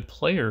few good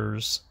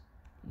players.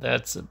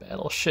 That's a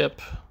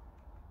battleship.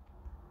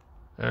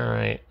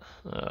 Alright.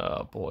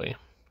 Oh boy.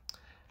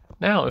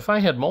 Now, if I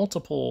had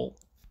multiple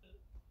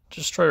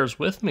destroyers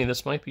with me,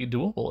 this might be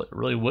doable. It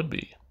really would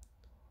be.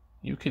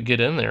 You could get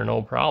in there,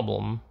 no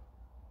problem,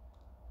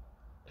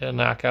 and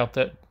knock out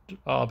that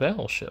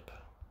battleship.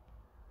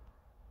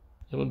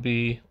 It would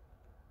be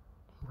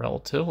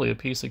relatively a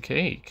piece of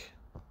cake.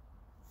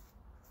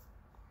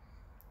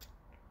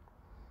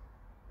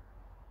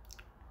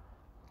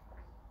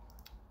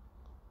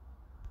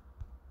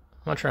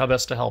 I'm not sure how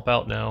best to help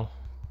out now.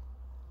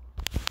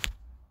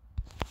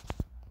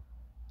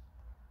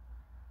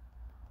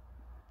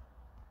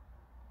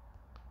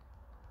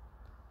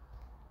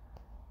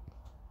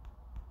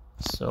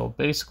 So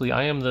basically,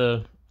 I am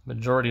the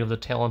majority of the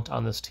talent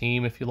on this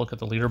team. If you look at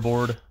the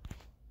leaderboard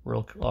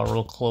real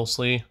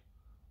closely,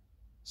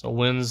 so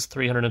wins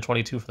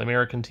 322 for the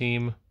American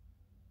team,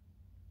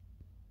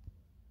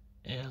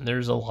 and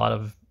there's a lot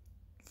of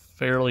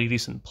fairly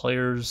decent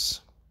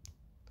players.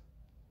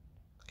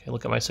 Okay,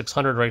 look at my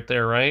 600 right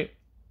there, right?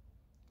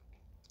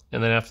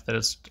 And then after that,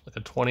 it's like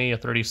a 20, a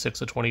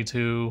 36, a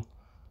 22,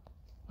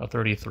 a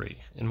 33.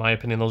 In my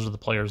opinion, those are the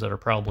players that are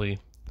probably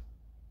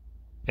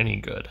any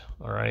good.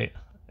 All right.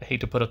 I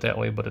hate to put it that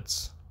way, but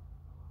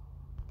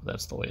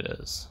that's the way it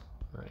is.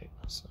 All right.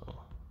 So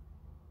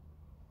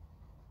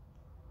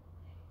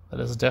that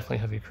is definitely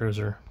a heavy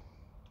cruiser.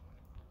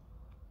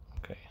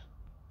 Okay.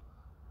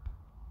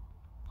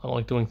 I don't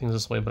like doing things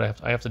this way,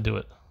 but I have to do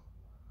it.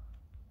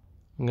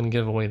 I'm gonna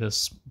give away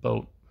this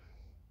boat.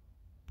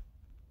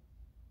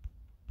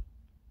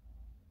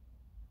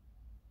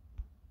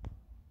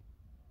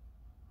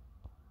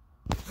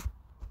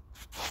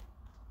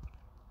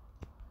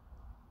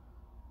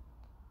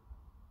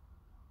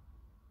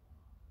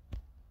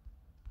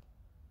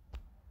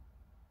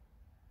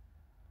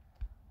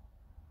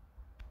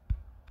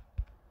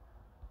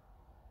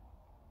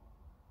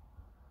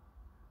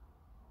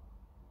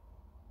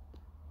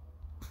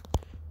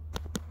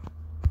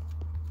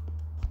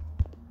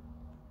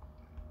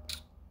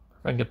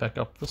 I can get back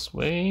up this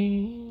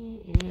way,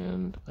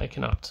 and I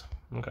cannot.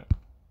 Okay.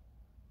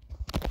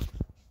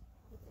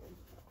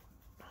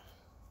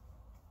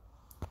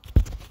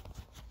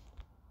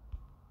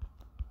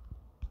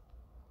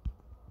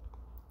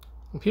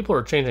 And people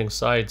are changing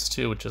sides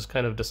too, which is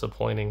kind of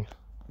disappointing.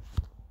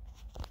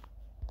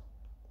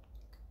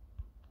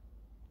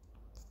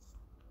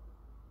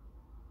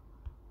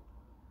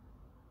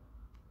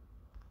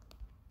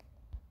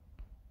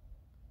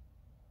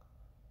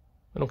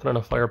 I don't get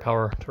enough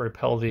firepower to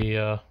repel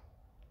the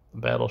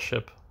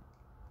battleship.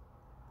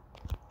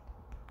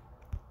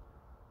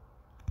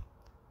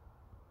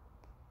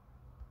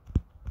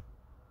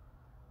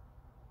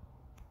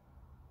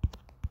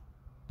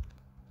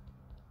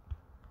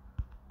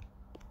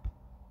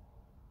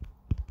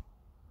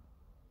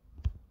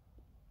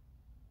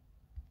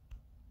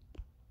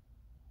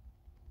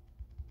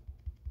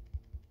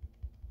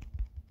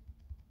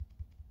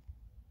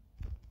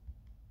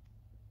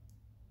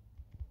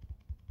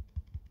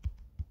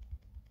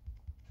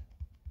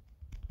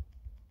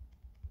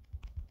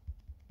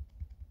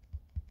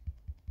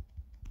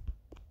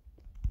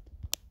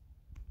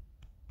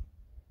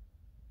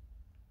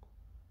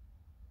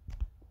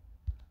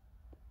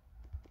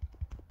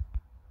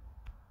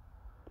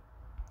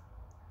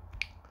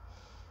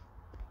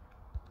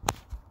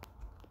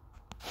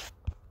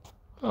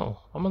 Oh,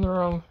 I'm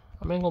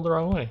angled the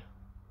wrong way.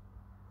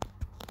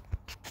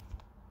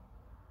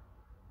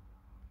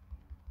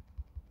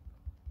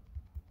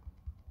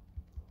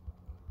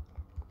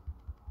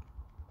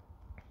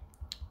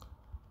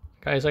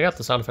 Guys, I got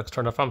the sound effects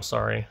turned off. I'm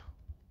sorry.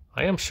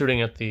 I am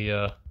shooting at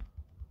the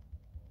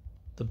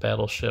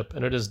battleship,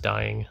 and it is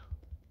dying.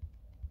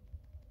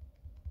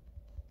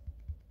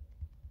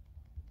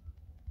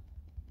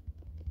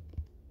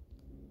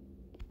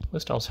 At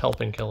least I was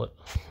helping kill it.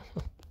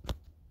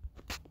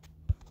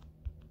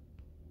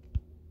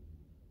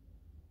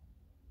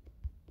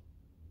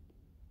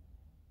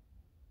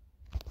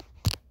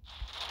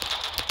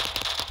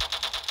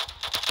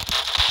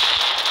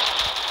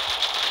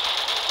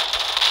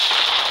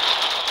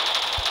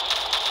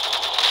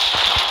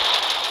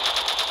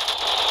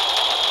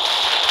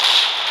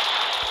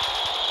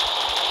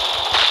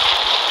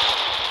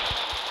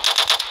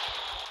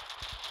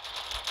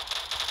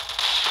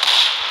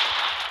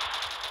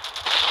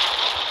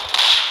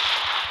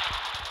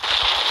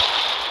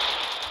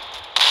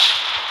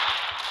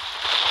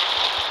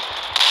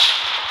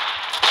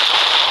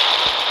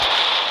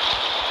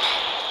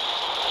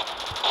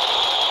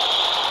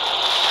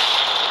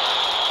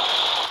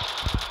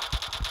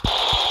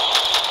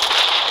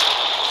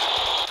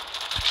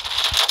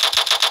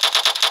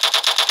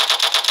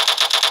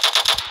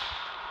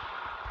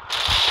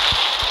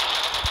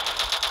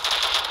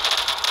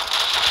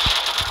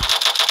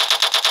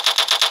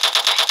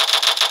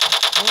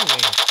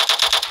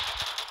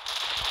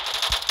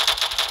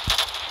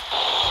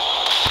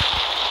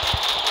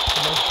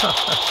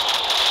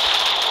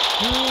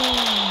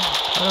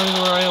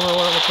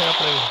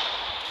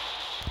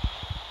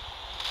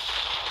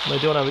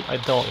 do and I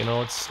don't, you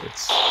know, it's...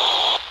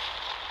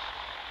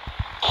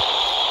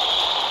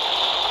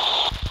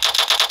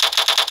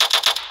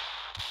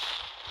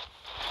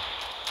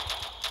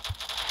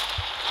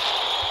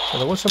 And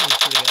there was somebody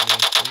shooting at me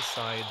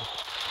inside.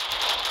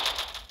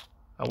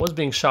 I was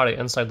being shot at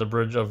inside the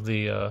bridge of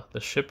the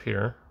ship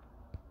here.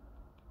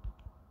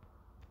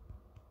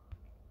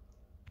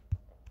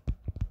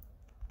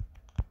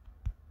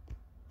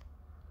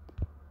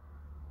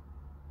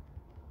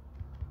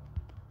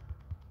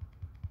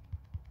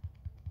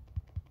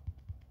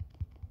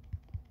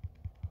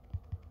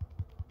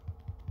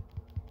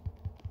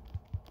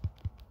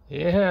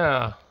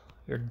 Yeah,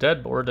 you're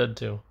dead, but we're dead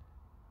too.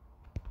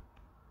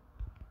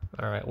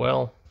 Alright,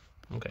 well,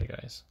 okay,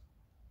 guys.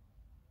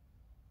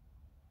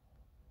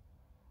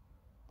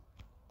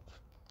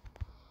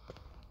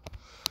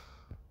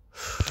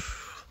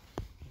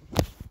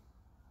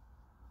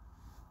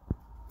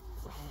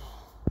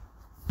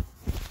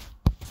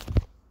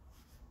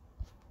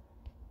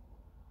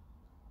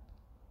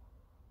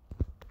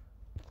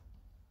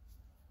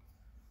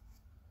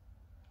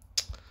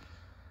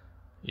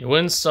 You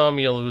win some,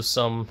 you lose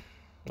some.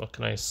 What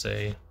can I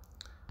say?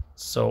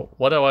 So,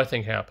 what do I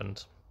think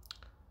happened?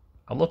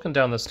 I'm looking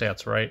down the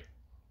stats, right?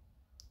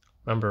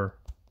 Remember,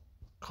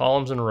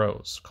 columns and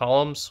rows.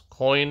 Columns,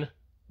 coin,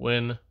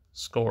 win,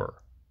 score.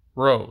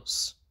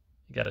 Rows.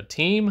 You got a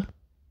team,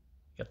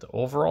 you got the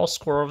overall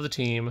score of the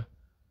team,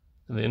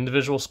 and the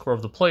individual score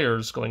of the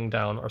players going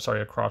down, or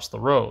sorry, across the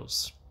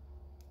rows.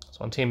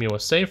 So on Team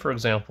USA, for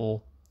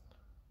example,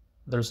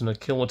 there's an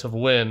accumulative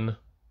win,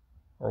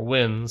 or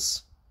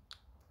wins,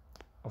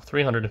 of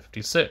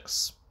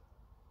 356.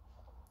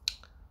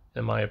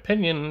 In my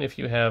opinion, if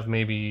you have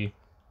maybe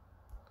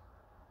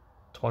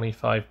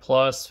 25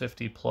 plus,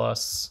 50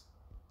 plus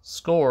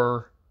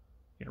score,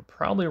 you're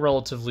probably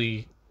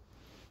relatively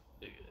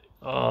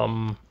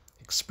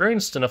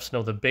experienced enough to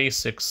know the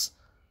basics.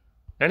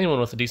 Anyone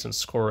with a decent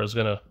score is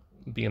going to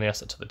be an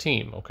asset to the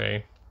team,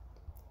 okay?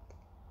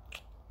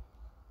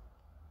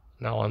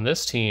 Now on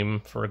this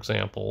team, for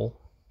example,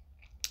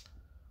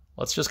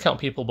 let's just count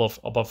people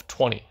above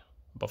 20.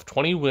 Above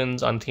 20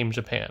 wins on Team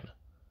Japan,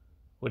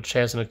 which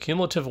has an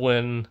accumulative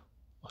wins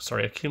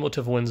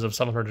of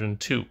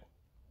 702.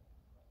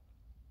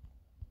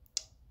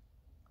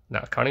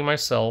 Not counting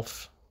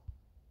myself,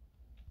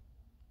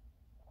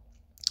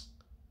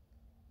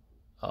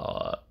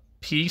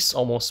 Peace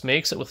almost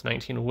makes it with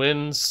 19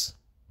 wins.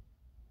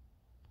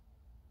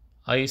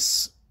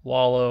 Ice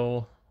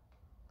Wallow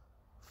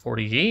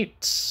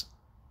 48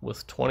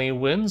 with 20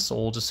 wins, so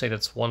we'll just say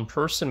that's one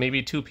person,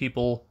 maybe two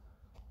people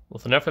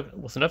with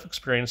enough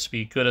experience to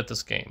be good at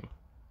this game.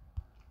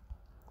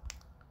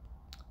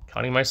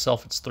 Counting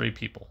myself, it's 3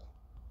 people.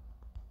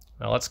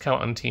 Now let's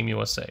count on Team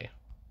USA.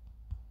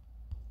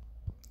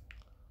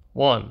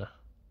 1,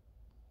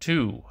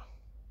 2,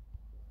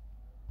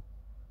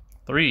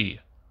 3,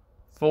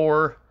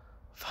 4,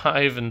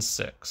 5, and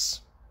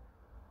 6.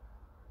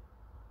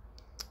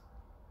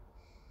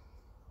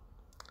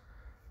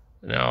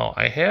 Now,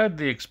 I had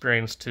the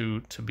experience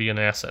to be an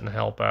asset and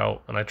help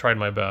out, and I tried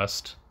my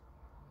best.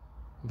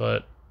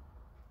 But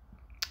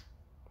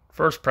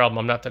first problem,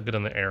 I'm not that good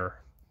in the air.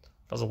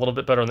 If I was a little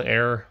bit better in the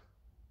air,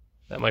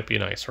 that might be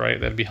nice, right?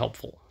 That'd be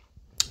helpful.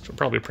 Should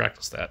probably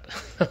practice that.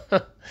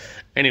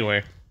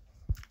 Anyway,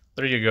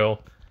 there you go.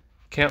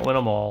 Can't win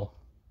them all.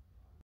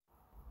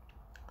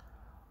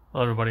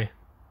 Well, everybody,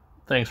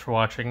 thanks for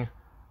watching.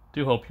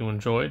 Do hope you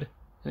enjoyed.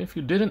 And if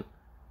you didn't,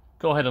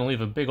 go ahead and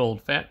leave a big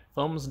old fat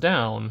thumbs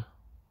down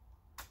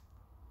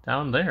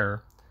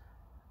there.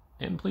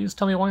 And please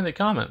tell me why in the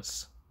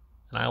comments.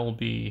 And I will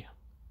be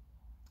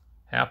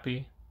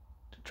happy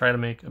to try to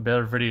make a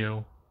better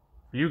video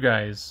for you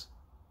guys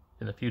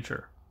in the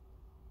future.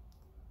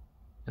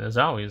 And as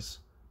always,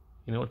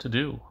 you know what to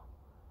do.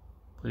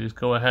 Please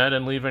go ahead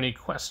and leave any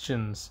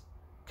questions,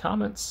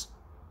 comments,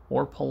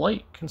 or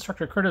polite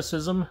constructive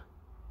criticism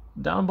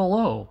down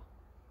below.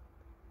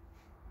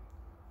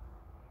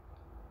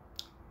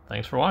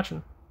 Thanks for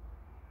watching.